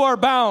those who are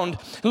bound.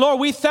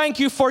 Lord, we thank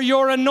you for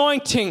your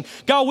anointing.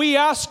 God, we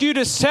ask you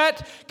to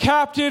set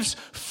captives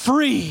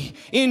free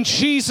in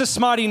Jesus'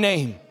 mighty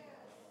name.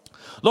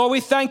 Lord,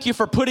 we thank you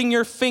for putting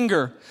your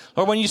finger,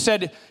 or when you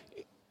said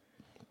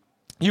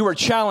you were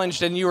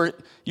challenged and you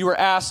were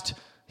asked,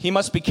 he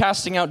must be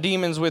casting out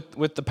demons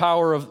with the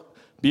power of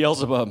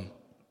Beelzebub.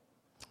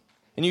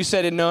 And you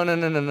said,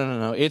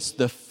 no. It's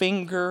the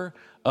finger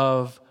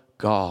of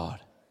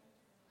God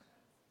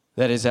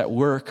that is at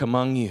work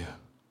among you.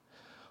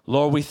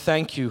 Lord, we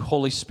thank you,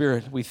 Holy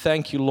Spirit. We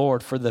thank you,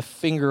 Lord, for the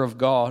finger of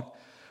God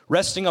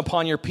resting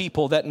upon your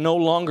people, that no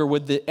longer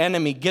would the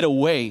enemy get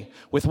away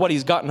with what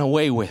he's gotten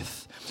away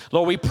with.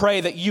 Lord, we pray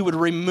that you would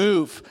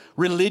remove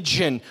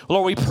religion.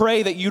 Lord, we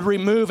pray that you'd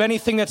remove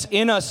anything that's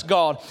in us,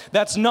 God,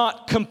 that's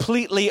not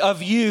completely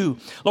of you.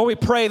 Lord, we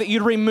pray that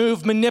you'd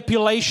remove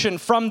manipulation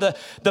from the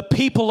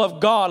people of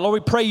God. Lord, we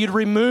pray you'd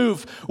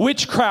remove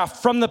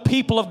witchcraft from the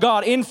people of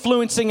God,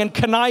 influencing and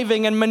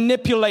conniving and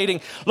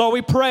manipulating. Lord,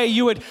 we pray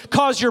you would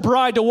cause your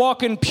bride to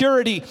walk in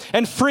purity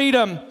and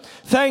freedom.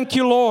 Thank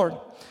you, Lord.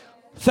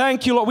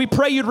 Thank you, Lord. We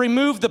pray you'd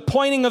remove the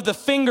pointing of the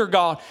finger,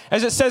 God,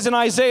 as it says in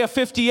Isaiah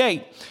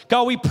 58.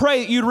 God, we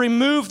pray that you'd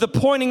remove the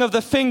pointing of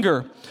the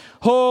finger.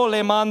 I'm going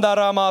to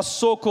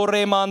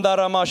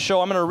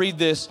read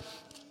this.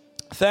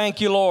 Thank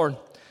you, Lord.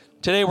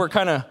 Today we're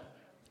kind of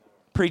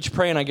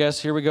praying, I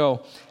guess. Here we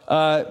go.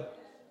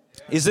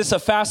 Is this a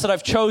fast that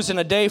I've chosen,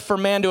 a day for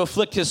man to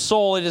afflict his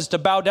soul? It is to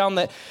bow down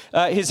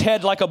his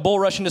head like a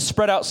bulrush and to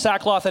spread out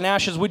sackcloth and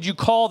ashes. Would you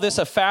call this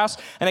a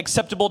fast, an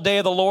acceptable day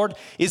of the Lord?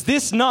 Is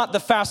this not the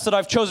fast that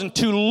I've chosen,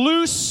 to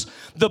loose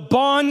the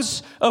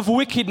bonds of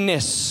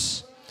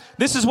wickedness?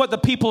 This is what the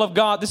people of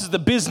God, this is the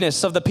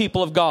business of the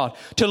people of God,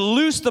 to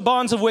loose the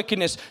bonds of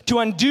wickedness, to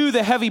undo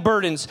the heavy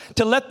burdens,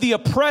 to let the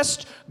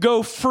oppressed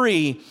go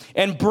free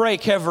and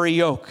break every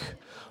yoke.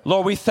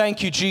 Lord, we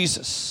thank you,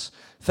 Jesus.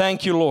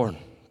 Thank you, Lord.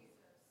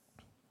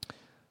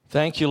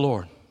 Thank you,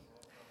 Lord.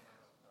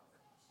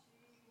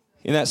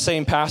 In that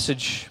same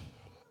passage,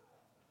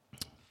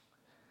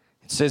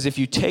 it says, if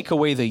you take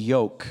away the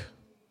yoke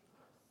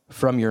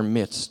from your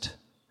midst,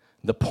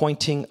 the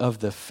pointing of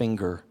the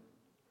finger,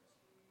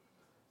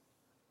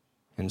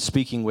 and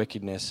speaking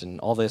wickedness and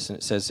all this, and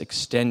it says,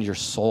 extend your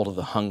soul to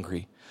the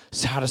hungry,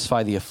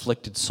 satisfy the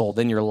afflicted soul,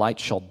 then your light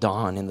shall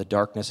dawn in the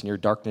darkness, and your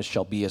darkness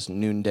shall be as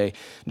noonday.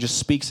 It just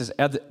speaks as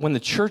when the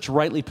church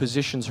rightly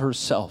positions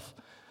herself,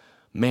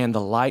 man,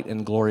 the light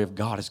and glory of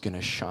God is going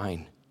to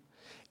shine.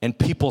 And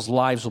people's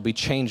lives will be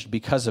changed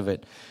because of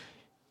it.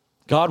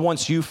 God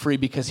wants you free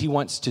because he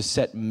wants to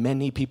set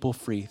many people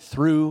free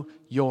through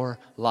your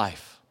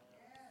life.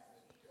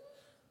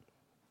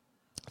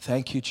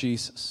 Thank you,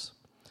 Jesus.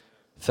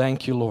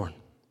 Thank you, Lord.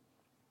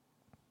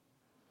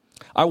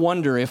 I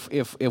wonder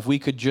if we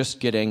could just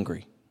get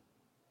angry.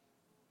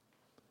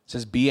 It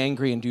says, be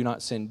angry and do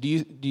not sin. Do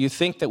you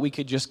think that we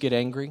could just get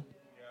angry?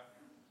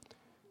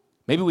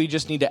 Maybe we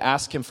just need to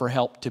ask him for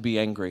help to be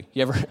angry.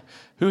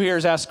 Who here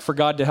has asked for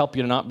God to help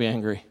you to not be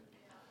angry?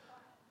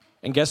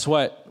 And guess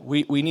what?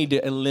 We need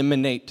to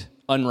eliminate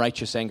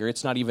unrighteous anger.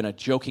 It's not even a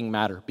joking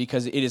matter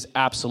because it is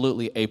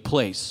absolutely a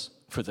place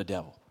for the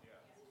devil.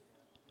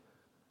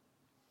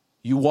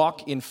 You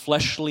walk in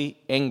fleshly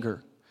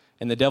anger,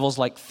 and the devil's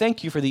like,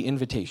 thank you for the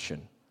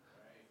invitation.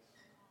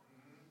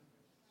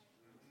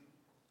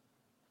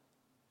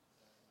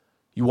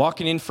 You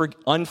walk in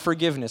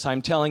unforgiveness.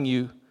 I'm telling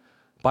you,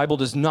 Bible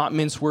does not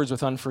mince words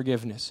with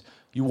unforgiveness.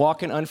 You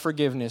walk in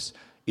unforgiveness,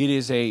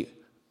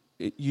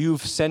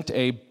 you've sent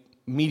a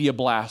media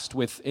blast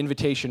with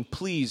invitation,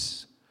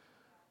 please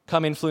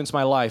come influence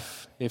my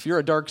life. If you're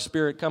a dark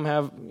spirit, come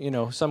have,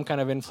 some kind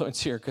of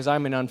influence here because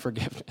I'm in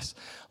unforgiveness.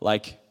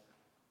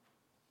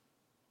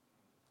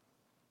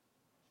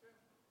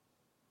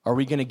 Are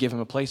we going to give him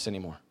a place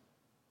anymore?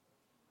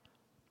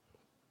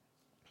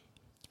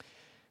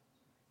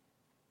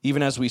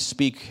 Even as we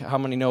speak, how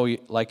many know,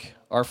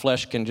 our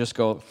flesh can just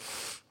go,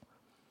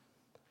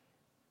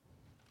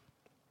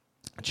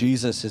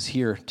 Jesus is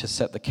here to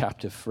set the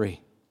captive free.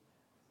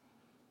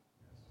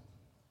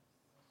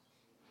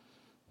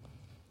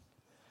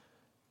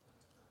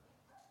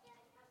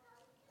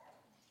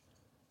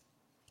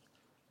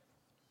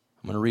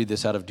 I'm going to read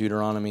this out of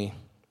Deuteronomy.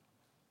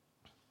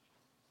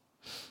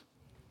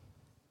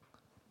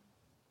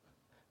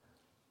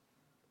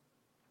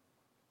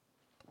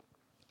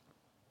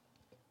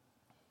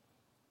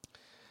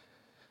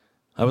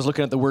 I was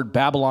looking at the word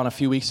Babylon a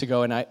few weeks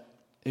ago, and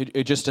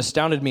it just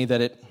astounded me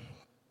that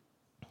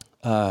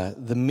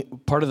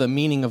part of the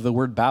meaning of the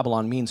word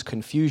Babylon means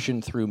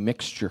confusion through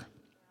mixture.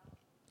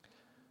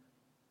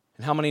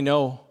 And how many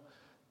know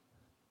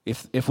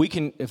if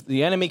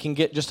the enemy can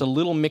get just a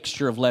little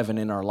mixture of leaven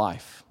in our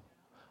life,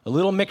 a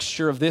little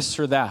mixture of this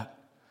or that,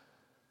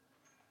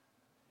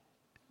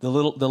 the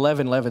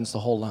leaven leavens the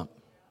whole lump.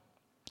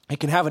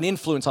 It can have an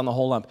influence on the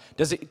whole lump.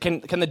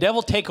 Can the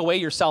devil take away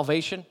your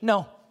salvation?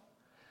 No.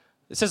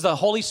 It says the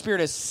Holy Spirit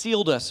has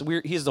sealed us.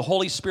 He is the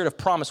Holy Spirit of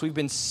promise. We've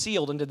been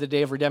sealed into the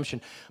day of redemption.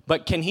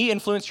 But can he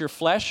influence your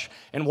flesh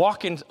and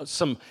walk in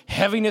some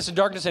heaviness and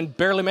darkness and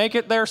barely make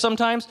it there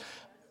sometimes?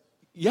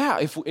 Yeah,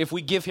 if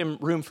we give him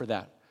room for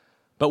that.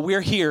 But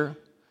we're here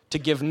to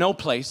give no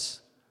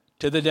place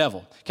to the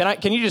devil.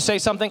 Can you just say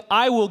something?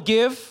 I will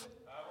give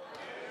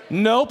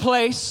no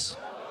place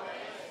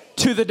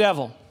to the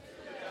devil.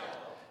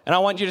 And I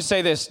want you to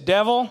say this,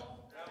 devil,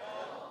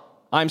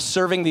 I'm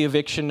serving the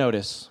eviction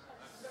notice.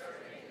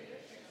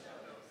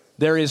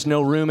 There is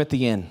no room at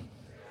the inn.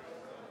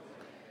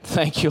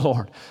 Thank you,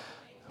 Lord.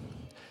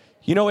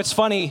 You know, it's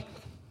funny.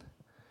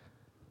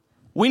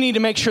 We need to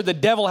make sure the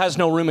devil has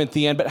no room at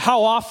the end. But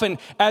how often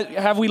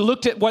have we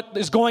looked at what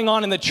is going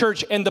on in the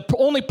church, and the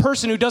only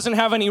person who doesn't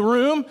have any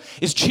room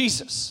is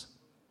Jesus?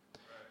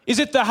 Is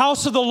it the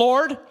house of the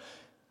Lord?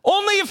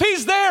 Only if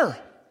he's there.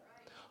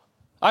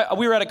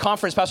 We were at a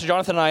conference, Pastor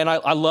Jonathan and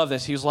I love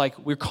this. He was like,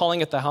 we're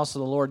calling it the house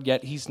of the Lord,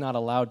 yet he's not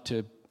allowed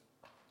to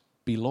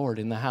be Lord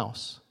in the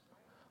house.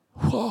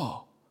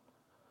 Whoa.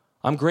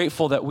 I'm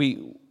grateful that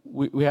we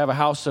have a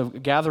house of a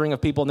gathering of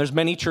people, and there's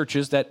many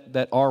churches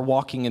that are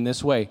walking in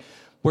this way,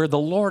 where the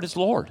Lord is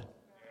Lord,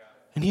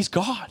 and he's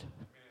God.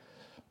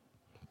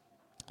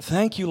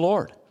 Thank you,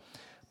 Lord.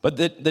 But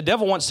the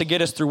devil wants to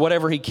get us through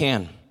whatever he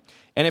can.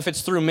 And if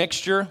it's through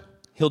mixture,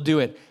 he'll do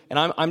it. And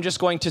I'm just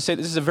going to say,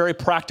 this is a very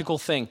practical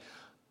thing.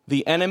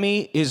 The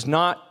enemy is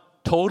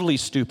not totally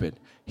stupid.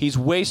 He's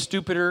way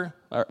stupider.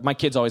 My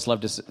kids always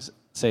love to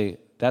say,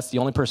 that's the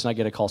only person I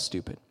get to call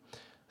stupid.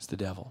 It's the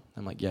devil.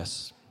 I'm like,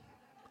 yes,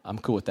 I'm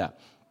cool with that.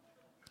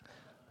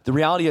 The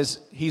reality is,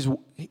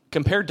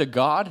 compared to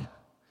God,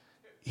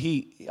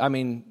 he's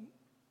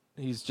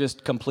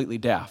just completely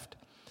daft.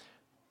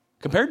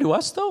 Compared to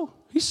us, though,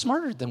 he's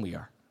smarter than we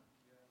are.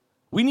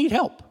 We need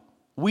help.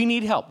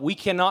 We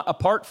cannot,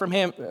 apart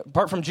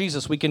from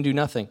Jesus, we can do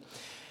nothing.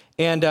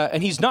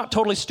 And he's not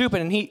totally stupid,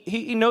 and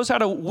he knows how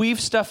to weave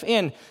stuff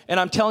in. And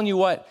I'm telling you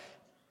what,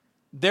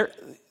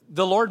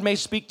 the Lord may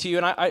speak to you,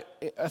 and I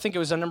think it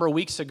was a number of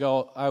weeks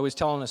ago, I was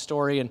telling a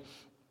story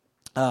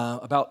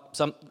about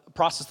some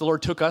process the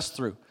Lord took us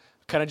through,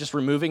 kind of just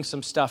removing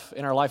some stuff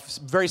in our life,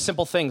 very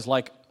simple things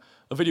like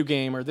a video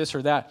game or this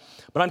or that.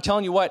 But I'm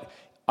telling you what,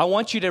 I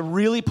want you to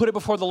really put it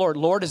before the Lord.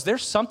 Lord, is there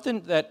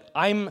something that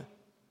I'm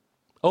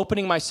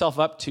opening myself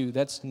up to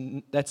that's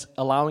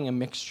allowing a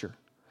mixture?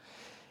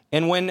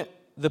 And when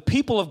the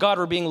people of God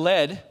were being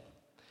led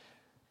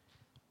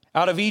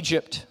out of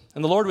Egypt,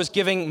 and the Lord was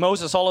giving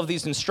Moses all of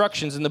these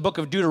instructions in the book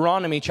of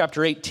Deuteronomy,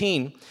 chapter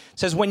 18. It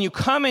says, when you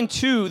come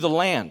into the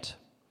land,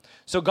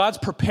 so God's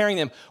preparing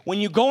them. When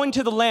you go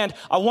into the land,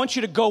 I want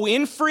you to go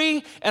in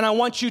free, and I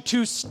want you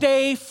to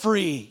stay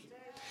free.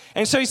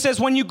 And so he says,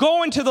 when you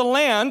go into the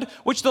land,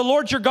 which the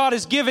Lord your God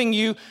is giving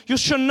you, you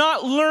shall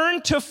not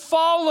learn to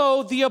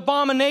follow the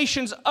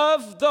abominations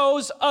of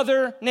those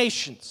other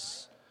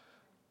nations.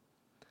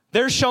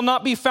 There shall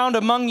not be found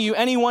among you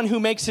anyone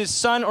who makes his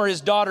son or his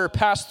daughter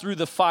pass through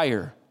the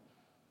fire,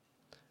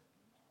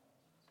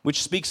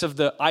 which speaks of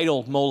the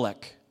idol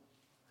Molech.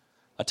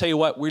 I'll tell you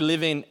what, we're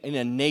living in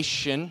a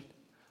nation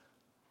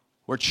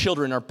where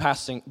children are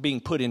being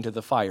put into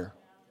the fire.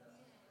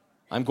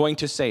 I'm going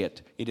to say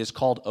it. It is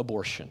called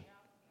abortion.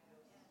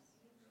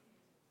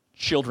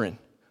 Children,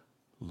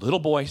 little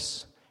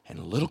boys and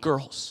little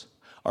girls,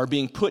 are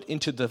being put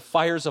into the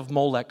fires of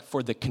Molech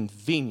for the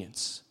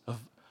convenience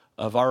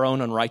of our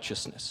own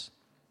unrighteousness.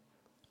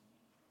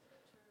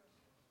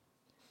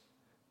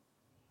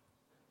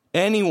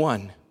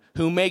 Anyone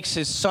who makes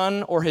his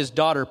son or his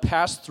daughter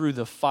pass through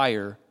the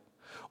fire,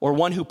 or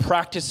one who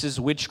practices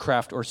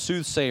witchcraft or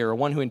soothsayer, or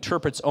one who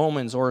interprets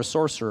omens or a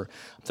sorcerer.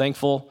 I'm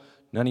thankful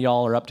none of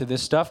y'all are up to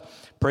this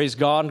stuff. Praise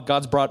God.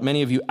 God's brought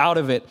many of you out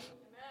of it.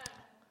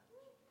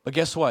 But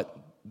guess what?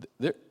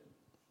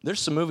 There's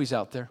some movies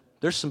out there.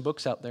 There's some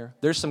books out there.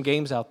 There's some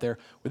games out there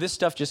where this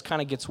stuff just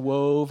kind of gets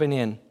woven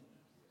in.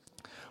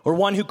 Or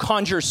one who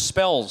conjures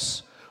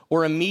spells,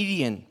 or a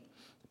medium,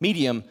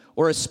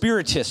 or a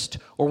spiritist,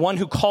 or one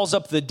who calls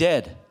up the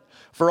dead,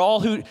 For all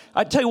who,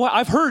 I tell you what,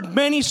 I've heard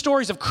many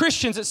stories of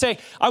Christians that say,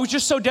 I was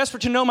just so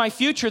desperate to know my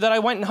future that I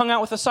went and hung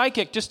out with a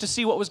psychic just to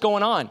see what was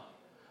going on.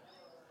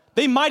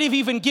 They might have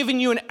even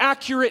given you an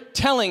accurate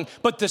telling,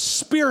 but the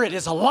spirit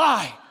is a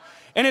lie,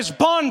 and it's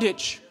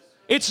bondage.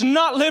 It's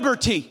not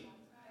liberty.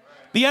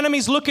 The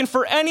enemy's looking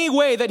for any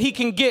way that he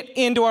can get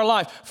into our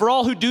life. For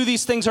all who do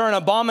these things are an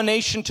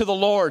abomination to the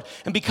Lord.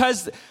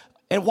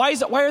 And why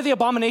are they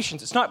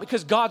abominations? It's not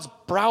because God's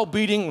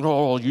browbeating,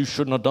 oh, you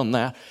shouldn't have done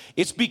that.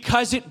 It's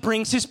because it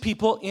brings his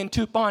people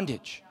into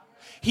bondage.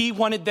 He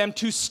wanted them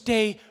to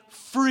stay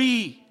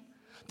free.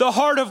 The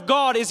heart of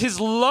God is his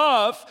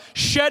love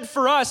shed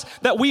for us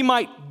that we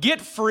might get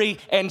free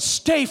and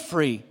stay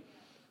free.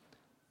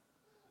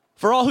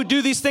 For all who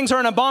do these things are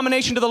an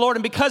abomination to the Lord,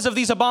 and because of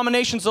these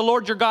abominations, the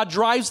Lord your God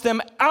drives them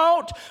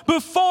out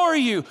before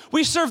you.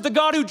 We serve the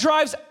God who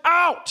drives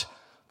out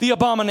the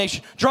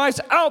abomination,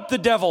 drives out the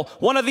devil.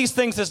 One of these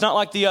things is not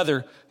like the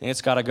other, and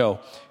it's got to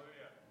go.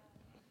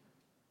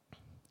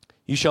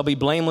 You shall be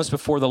blameless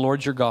before the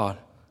Lord your God.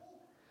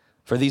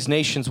 For these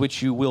nations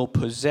which you will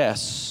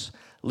possess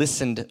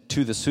listened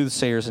to the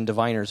soothsayers and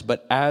diviners,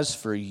 but as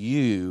for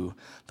you,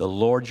 the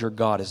Lord your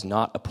God has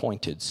not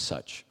appointed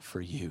such for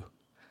you.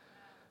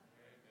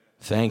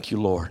 Thank you,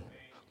 Lord.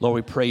 Lord,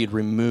 we pray you'd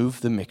remove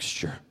the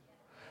mixture.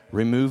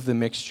 Remove the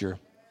mixture.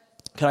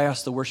 Can I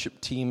ask the worship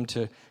team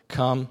to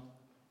come?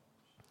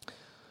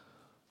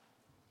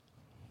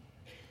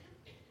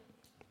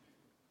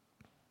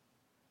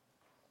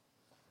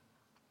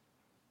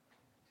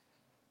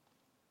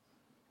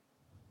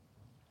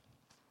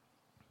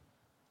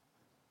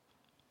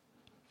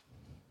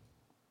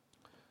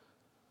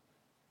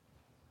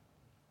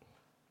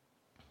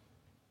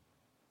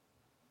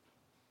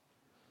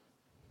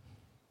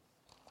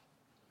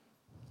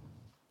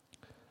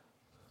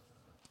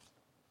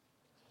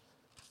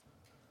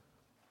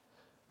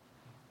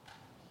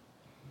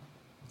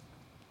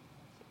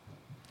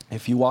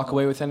 If you walk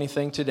away with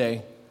anything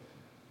today,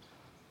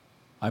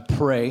 I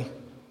pray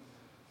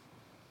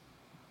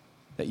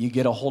that you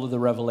get a hold of the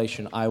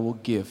revelation, I will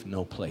give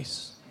no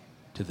place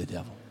to the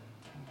devil.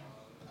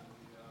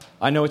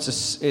 I know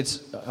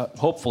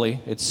hopefully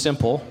it's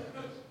simple.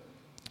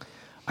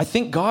 I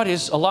think God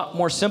is a lot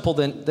more simple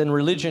than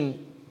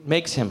religion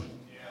makes him.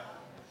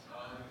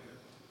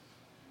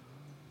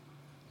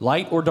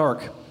 Light or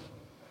dark?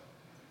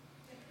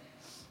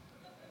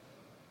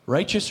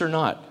 Righteous or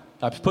not?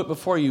 I've put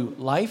before you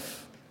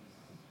life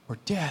or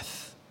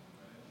death.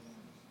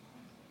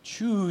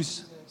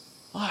 Choose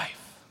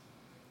life.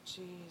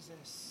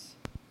 Jesus.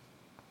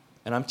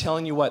 And I'm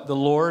telling you what, the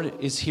Lord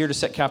is here to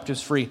set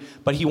captives free,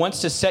 but he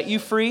wants to set you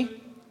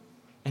free,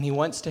 and he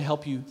wants to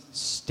help you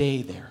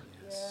stay there.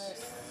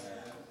 Yes.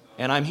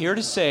 And I'm here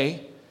to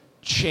say,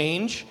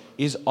 change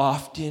is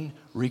often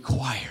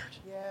required.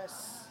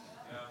 Yes.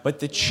 But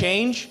the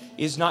change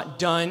is not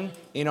done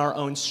in our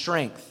own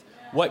strength.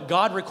 What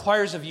God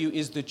requires of you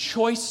is the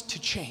choice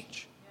to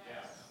change.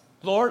 Yes.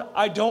 Lord,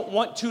 I don't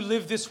want to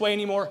live this way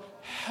anymore.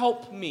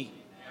 Help me.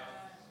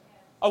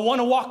 I want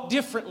to walk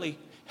differently.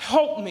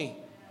 Help me.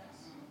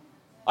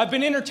 I've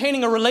been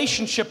entertaining a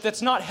relationship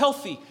that's not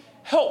healthy.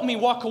 Help me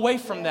walk away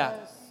from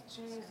that.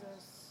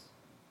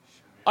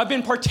 I've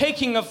been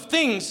partaking of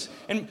things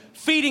and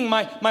feeding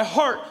my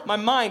heart, my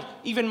mind,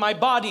 even my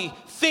body,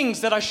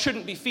 things that I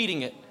shouldn't be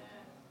feeding it.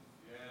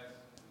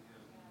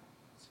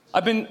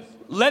 I've been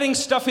letting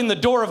stuff in the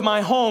door of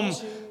my home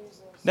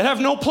that have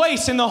no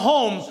place in the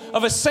home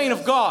of a saint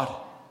of God.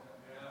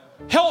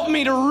 Help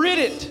me to rid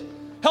it.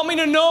 Help me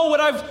to know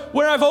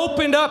where I've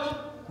opened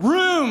up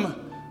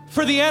room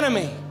for the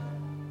enemy.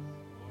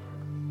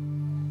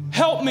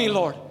 Help me,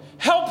 Lord.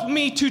 Help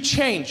me to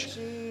change.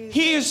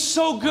 He is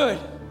so good.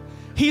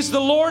 He's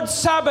the Lord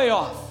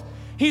Sabaoth.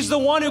 He's the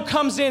one who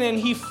comes in and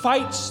he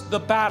fights the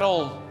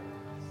battle.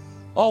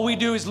 All we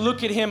do is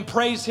look at him,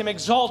 praise him,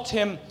 exalt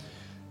him,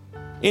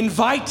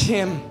 invite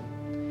him,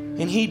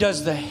 and he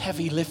does the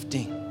heavy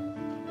lifting.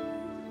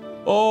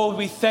 Oh,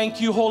 we thank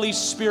you, Holy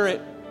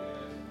Spirit.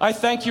 I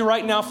thank you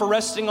right now for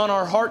resting on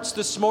our hearts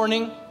this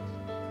morning.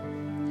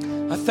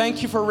 I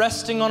thank you for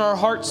resting on our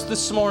hearts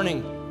this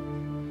morning.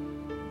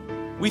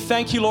 We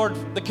thank you,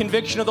 Lord, the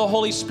conviction of the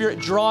Holy Spirit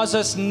draws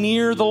us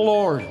near the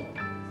Lord.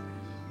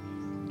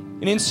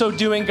 And in so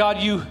doing, God,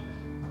 you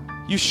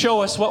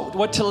show us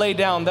what to lay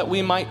down that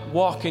we might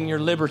walk in your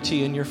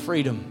liberty and your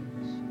freedom.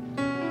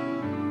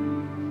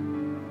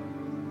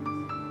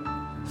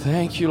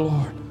 Thank you,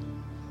 Lord.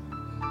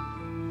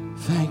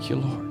 Thank you,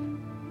 Lord.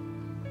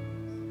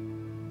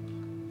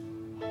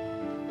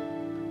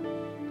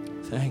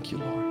 Thank you,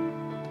 Lord.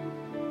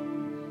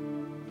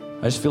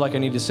 I just feel like I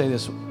need to say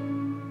this.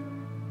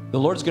 The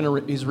Lord's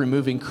He's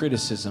removing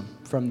criticism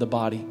from the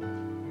body.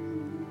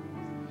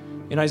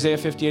 In Isaiah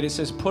 58, it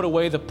says, put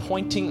away the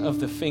pointing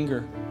of the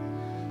finger.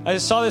 I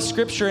just saw this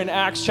scripture in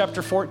Acts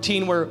chapter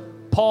 14 where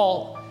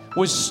Paul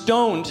was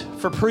stoned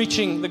for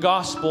preaching the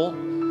gospel.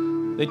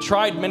 They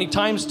tried many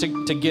times to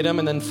get him,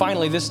 and then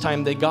finally this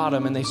time they got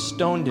him and they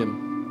stoned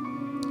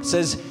him. It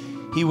says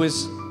he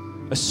was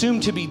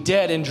assumed to be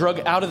dead and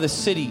dragged out of the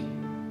city.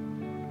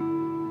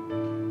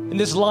 In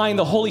this line,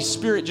 the Holy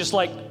Spirit just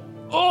like,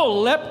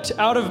 leapt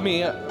out of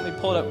me. Let me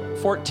pull it up.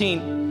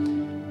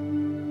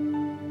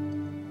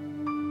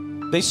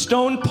 14. They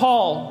stoned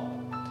Paul,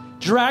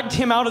 dragged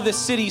him out of the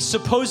city,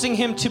 supposing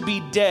him to be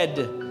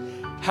dead.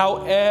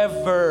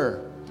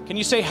 However, can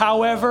you say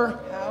however?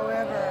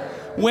 However,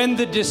 when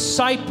the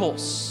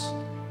disciples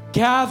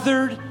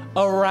gathered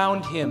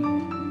around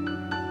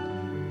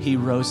him, he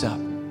rose up.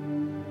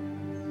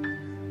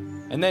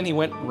 And then he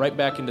went right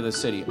back into the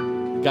city.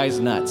 The guy's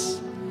nuts.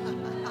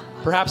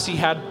 Perhaps he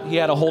had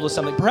a hold of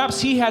something.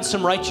 Perhaps he had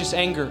some righteous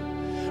anger.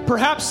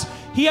 Perhaps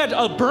he had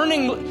a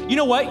burning, you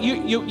know what?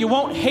 You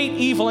won't hate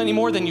evil any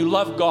more than you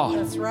love God.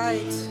 that's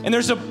right. And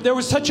there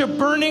was such a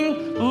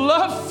burning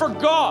love for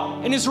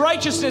God and his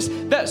righteousness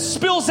that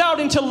spills out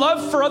into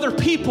love for other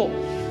people,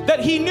 that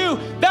he knew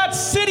that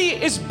city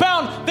is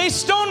bound. They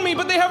stoned me,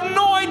 but they have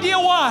no idea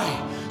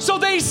why. So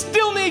they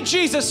still need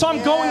Jesus, so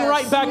I'm going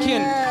right back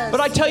in.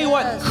 But I tell you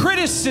what,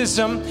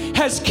 criticism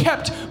has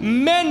kept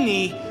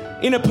many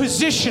in a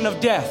position of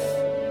death.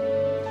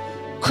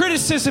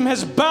 Criticism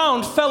has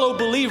bound fellow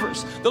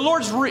believers. The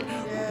Lord's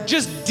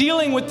just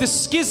dealing with the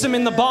schism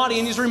in the body,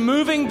 and he's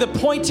removing the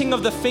pointing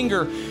of the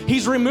finger.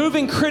 He's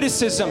removing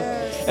criticism.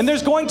 And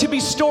there's going to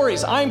be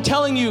stories. I'm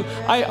telling you,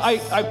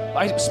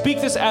 I speak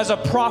this as a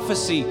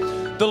prophecy.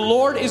 The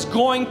Lord is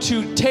going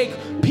to take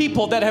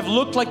people that have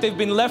looked like they've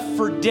been left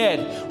for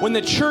dead. When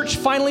the church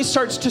finally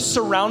starts to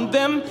surround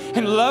them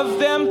and love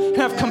them and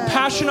have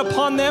compassion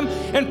upon them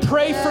and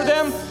pray for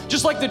them,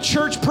 just like the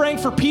church praying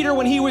for Peter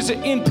when he was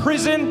in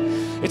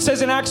prison. It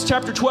says in Acts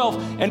chapter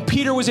 12, and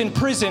Peter was in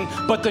prison,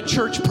 but the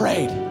church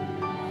prayed.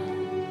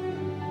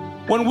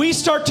 When we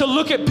start to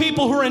look at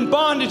people who are in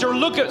bondage, or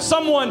look at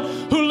someone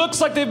who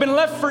looks like they've been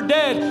left for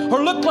dead,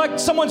 or look like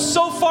someone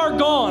so far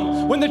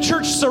gone, when the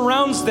church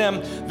surrounds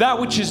them, that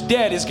which is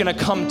dead is going to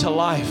come to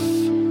life.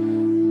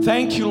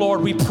 Thank you,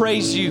 Lord. We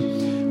praise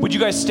you. Would you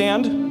guys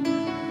stand?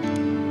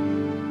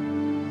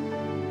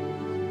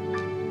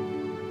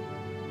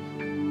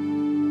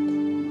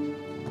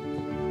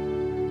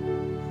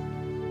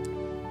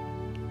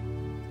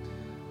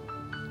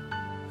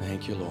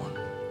 Thank you, Lord.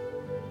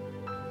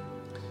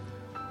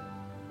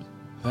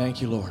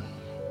 Thank you, Lord.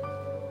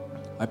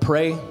 I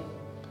pray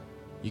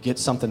you get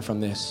something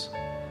from this.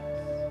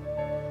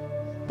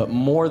 But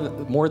more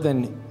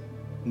than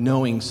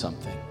knowing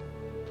something,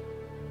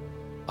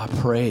 I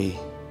pray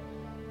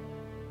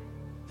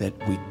that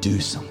we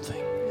do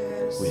something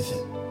with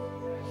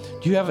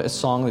it. Do you have a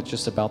song that's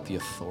just about the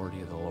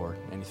authority of the Lord?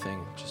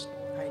 Anything? Just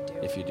I do.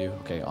 If you do,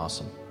 okay,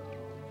 awesome.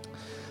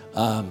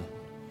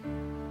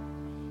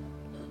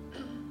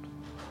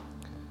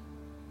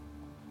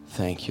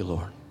 Thank you,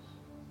 Lord.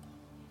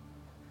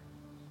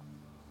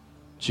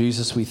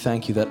 Jesus, we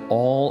thank you that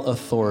all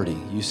authority,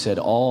 you said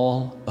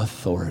all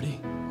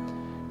authority,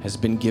 has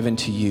been given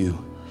to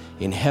you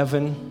in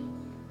heaven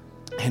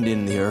and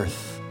in the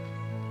earth.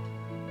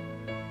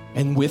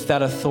 And with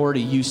that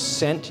authority, you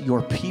sent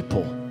your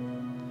people.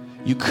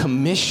 You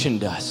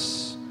commissioned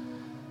us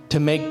to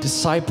make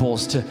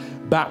disciples, to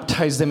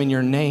baptize them in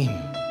your name,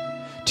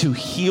 to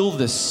heal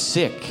the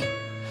sick,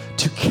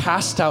 to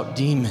cast out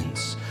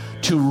demons,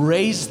 to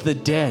raise the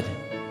dead.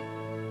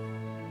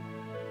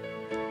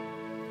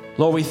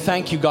 Lord, we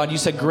thank you, God. You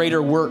said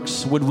greater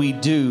works would we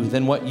do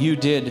than what you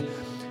did,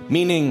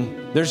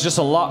 meaning there's just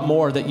a lot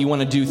more that you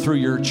want to do through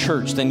your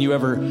church than you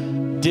ever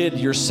did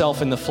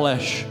yourself in the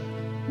flesh.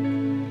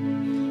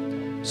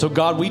 So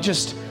God, we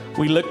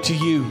look to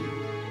you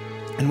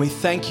and we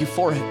thank you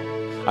for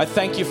it. I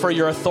thank you for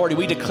your authority.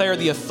 We declare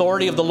the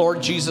authority of the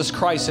Lord Jesus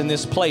Christ in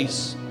this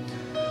place.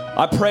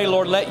 I pray,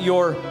 Lord, let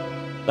your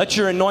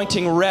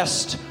anointing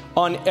rest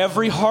on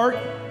every heart,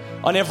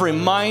 on every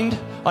mind,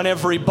 on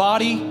every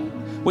body,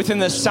 within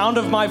the sound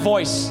of my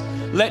voice.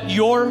 Let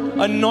your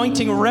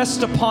anointing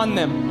rest upon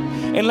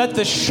them, and let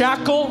the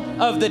shackle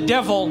of the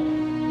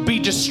devil be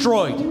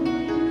destroyed.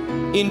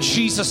 In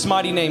Jesus'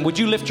 mighty name. Would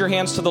you lift your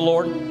hands to the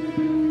Lord?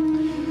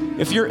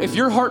 If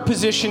your heart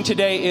position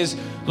today is,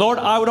 Lord,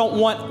 I don't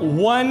want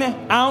 1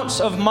 ounce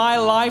of my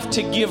life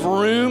to give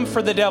room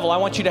for the devil, I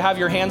want you to have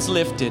your hands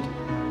lifted.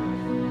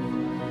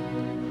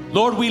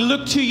 Lord, we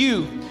look to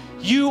you.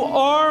 You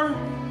are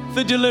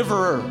the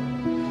deliverer.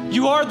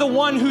 You are the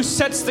one who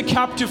sets the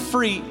captive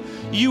free.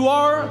 You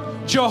are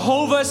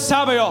Jehovah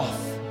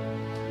Sabaoth.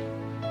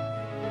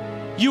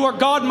 You are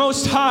God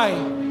Most High.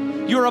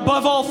 You are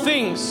above all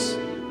things.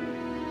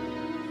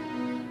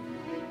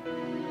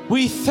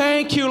 We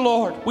thank you,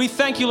 Lord. We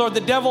thank you, Lord. The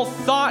devil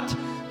thought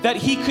that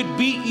he could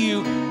beat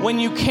you when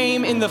you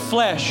came in the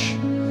flesh.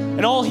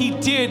 And all he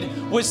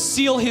did was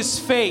seal his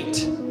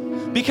fate.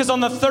 Because on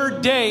the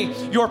third day,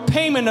 your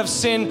payment of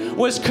sin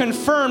was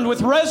confirmed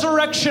with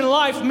resurrection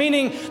life,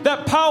 meaning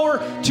that power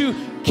to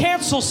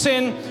cancel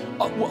sin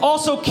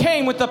also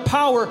came with the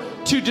power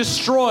to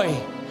destroy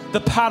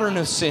the pattern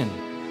of sin,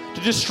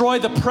 to destroy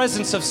the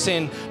presence of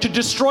sin, to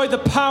destroy the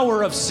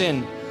power of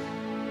sin.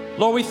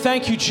 Lord, we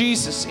thank you,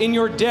 Jesus. In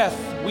your death,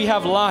 we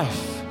have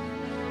life.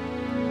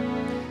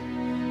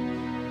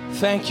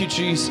 Thank you,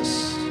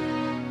 Jesus.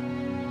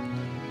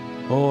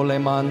 Ole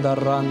manda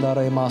randa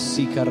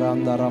remasika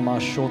randa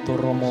ramashoto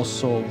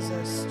romoso.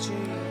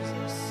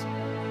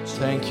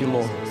 Thank you,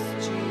 Lord.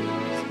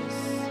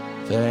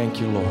 Thank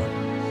you, Lord.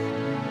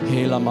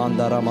 Hela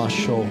manda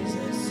ramasho.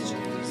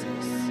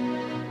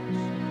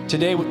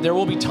 Today, there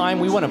will be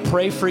time we want to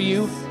pray for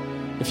you.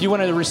 If you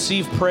want to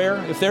receive prayer,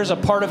 if there's a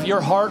part of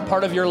your heart,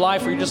 part of your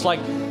life where you're just like,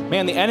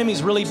 man, the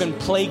enemy's really been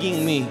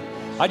plaguing me.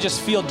 I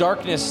just feel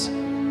darkness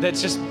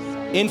that's just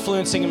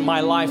influencing my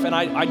life, and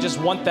I just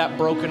want that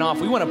broken off.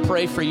 We want to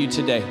pray for you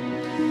today.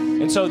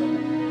 And so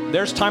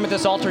there's time at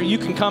this altar. You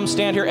can come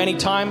stand here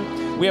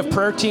anytime. We have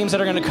prayer teams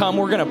that are going to come.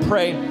 We're going to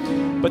pray.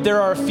 But there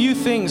are a few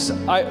things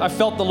I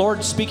felt the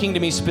Lord speaking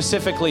to me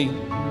specifically.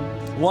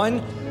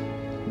 One,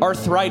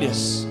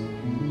 arthritis.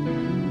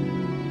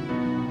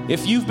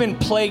 If you've been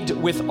plagued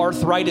with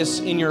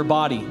arthritis in your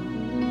body,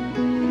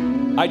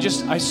 I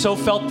so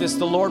felt this.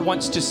 The Lord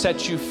wants to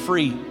set you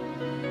free.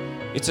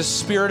 It's a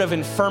spirit of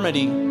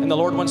infirmity, and the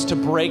Lord wants to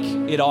break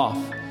it off.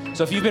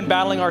 So if you've been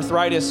battling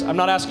arthritis, I'm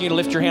not asking you to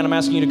lift your hand. I'm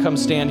asking you to come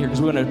stand here because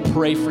we're going to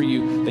pray for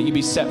you that you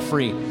be set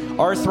free.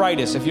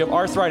 Arthritis. If you have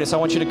arthritis, I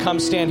want you to come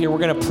stand here. We're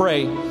going to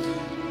pray.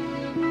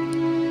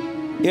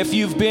 If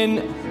you've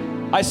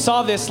been, I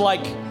saw this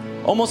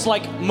almost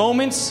like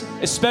moments,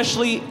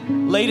 especially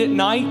late at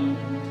night,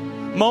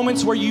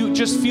 moments where you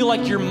just feel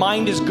like your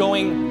mind is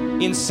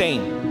going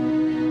insane.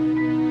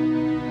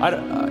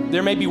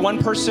 There may be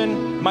one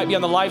person, might be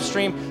on the live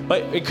stream,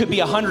 but it could be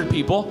 100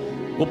 people.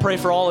 We'll pray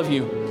for all of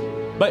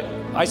you. But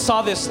I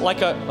saw this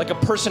like a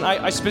person.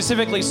 I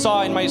specifically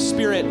saw in my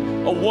spirit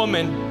a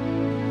woman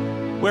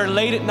where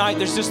late at night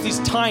there's just these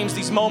times,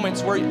 these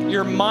moments where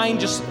your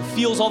mind just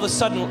feels all of a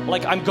sudden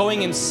like I'm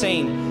going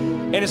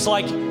insane. And it's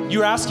like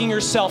you're asking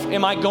yourself,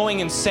 am I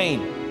going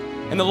insane?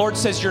 And the Lord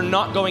says you're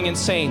not going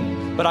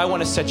insane, but I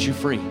want to set you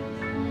free.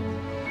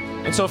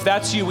 And so if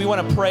that's you, we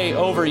want to pray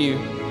over you.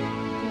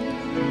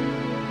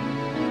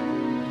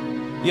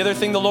 The other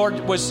thing the Lord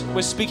was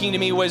speaking to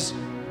me was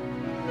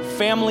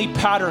family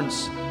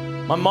patterns.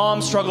 My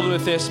mom struggled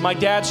with this. My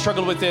dad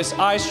struggled with this.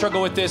 I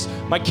struggle with this.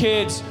 My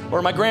kids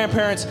or my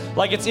grandparents,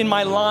 like it's in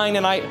my line,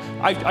 and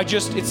I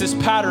just, it's this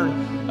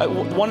pattern.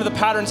 One of the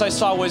patterns I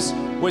saw was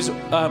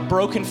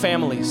broken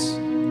families.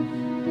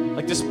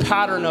 Like this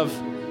pattern of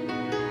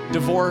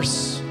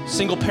divorce,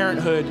 single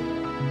parenthood,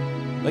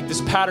 like this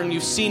pattern,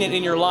 you've seen it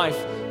in your life.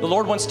 The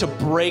Lord wants to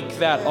break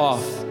that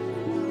off.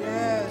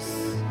 Yes.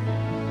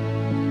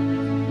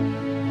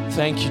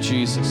 Thank you,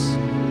 Jesus.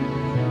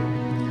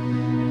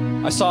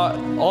 I saw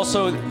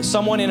also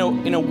someone in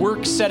a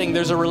work setting.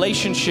 There's a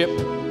relationship.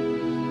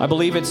 I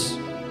believe it's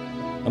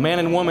a man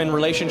and woman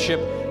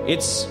relationship.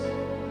 It's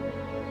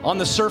on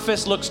the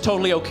surface looks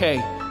totally okay,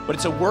 but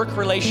it's a work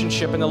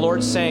relationship, and the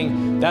Lord's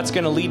saying that's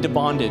going to lead to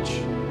bondage.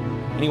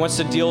 And he wants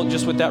to deal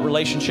just with that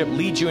relationship,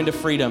 lead you into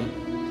freedom.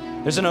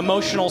 There's an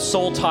emotional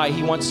soul tie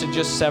he wants to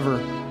just sever.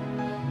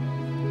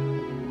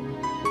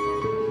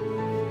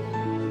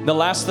 The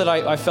last that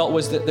I felt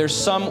was that there's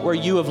some where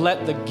you have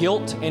let the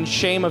guilt and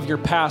shame of your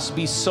past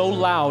be so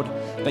loud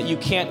that you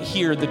can't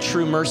hear the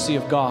true mercy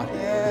of God.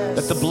 Yes.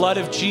 That the blood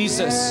of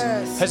Jesus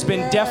has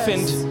been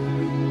deafened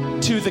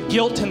to the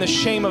guilt and the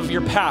shame of your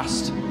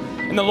past.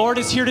 And the Lord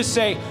is here to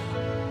say,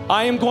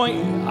 I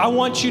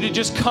want you to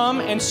just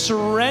come and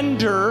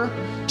surrender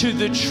to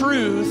the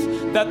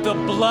truth that the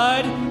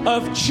blood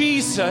of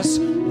Jesus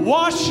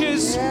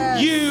washes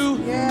you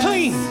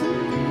clean.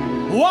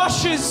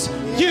 Washes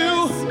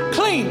you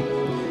clean.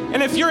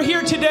 And if you're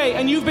here today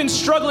and you've been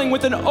struggling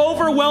with an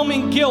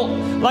overwhelming guilt,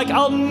 like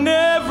I'll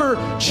never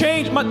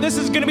change, this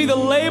is going to be the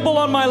label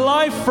on my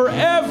life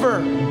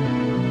forever.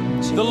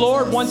 The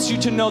Lord wants you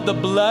to know the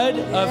blood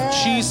of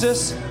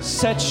Jesus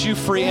sets you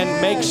free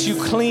and makes you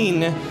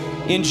clean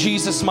in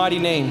Jesus' mighty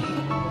name.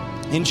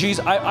 In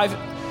Jesus,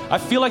 I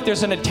feel like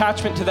there's an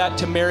attachment to that,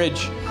 to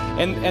marriage,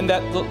 and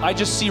that I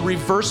just see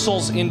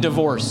reversals in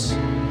divorce.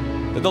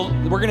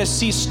 We're going to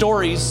see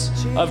stories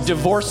of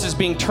divorces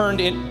being turned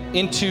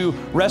into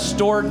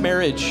restored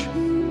marriage.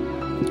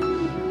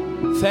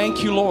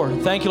 Thank you,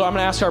 Lord. Thank you, Lord. I'm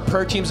going to ask our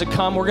prayer teams to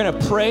come. We're going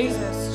to pray.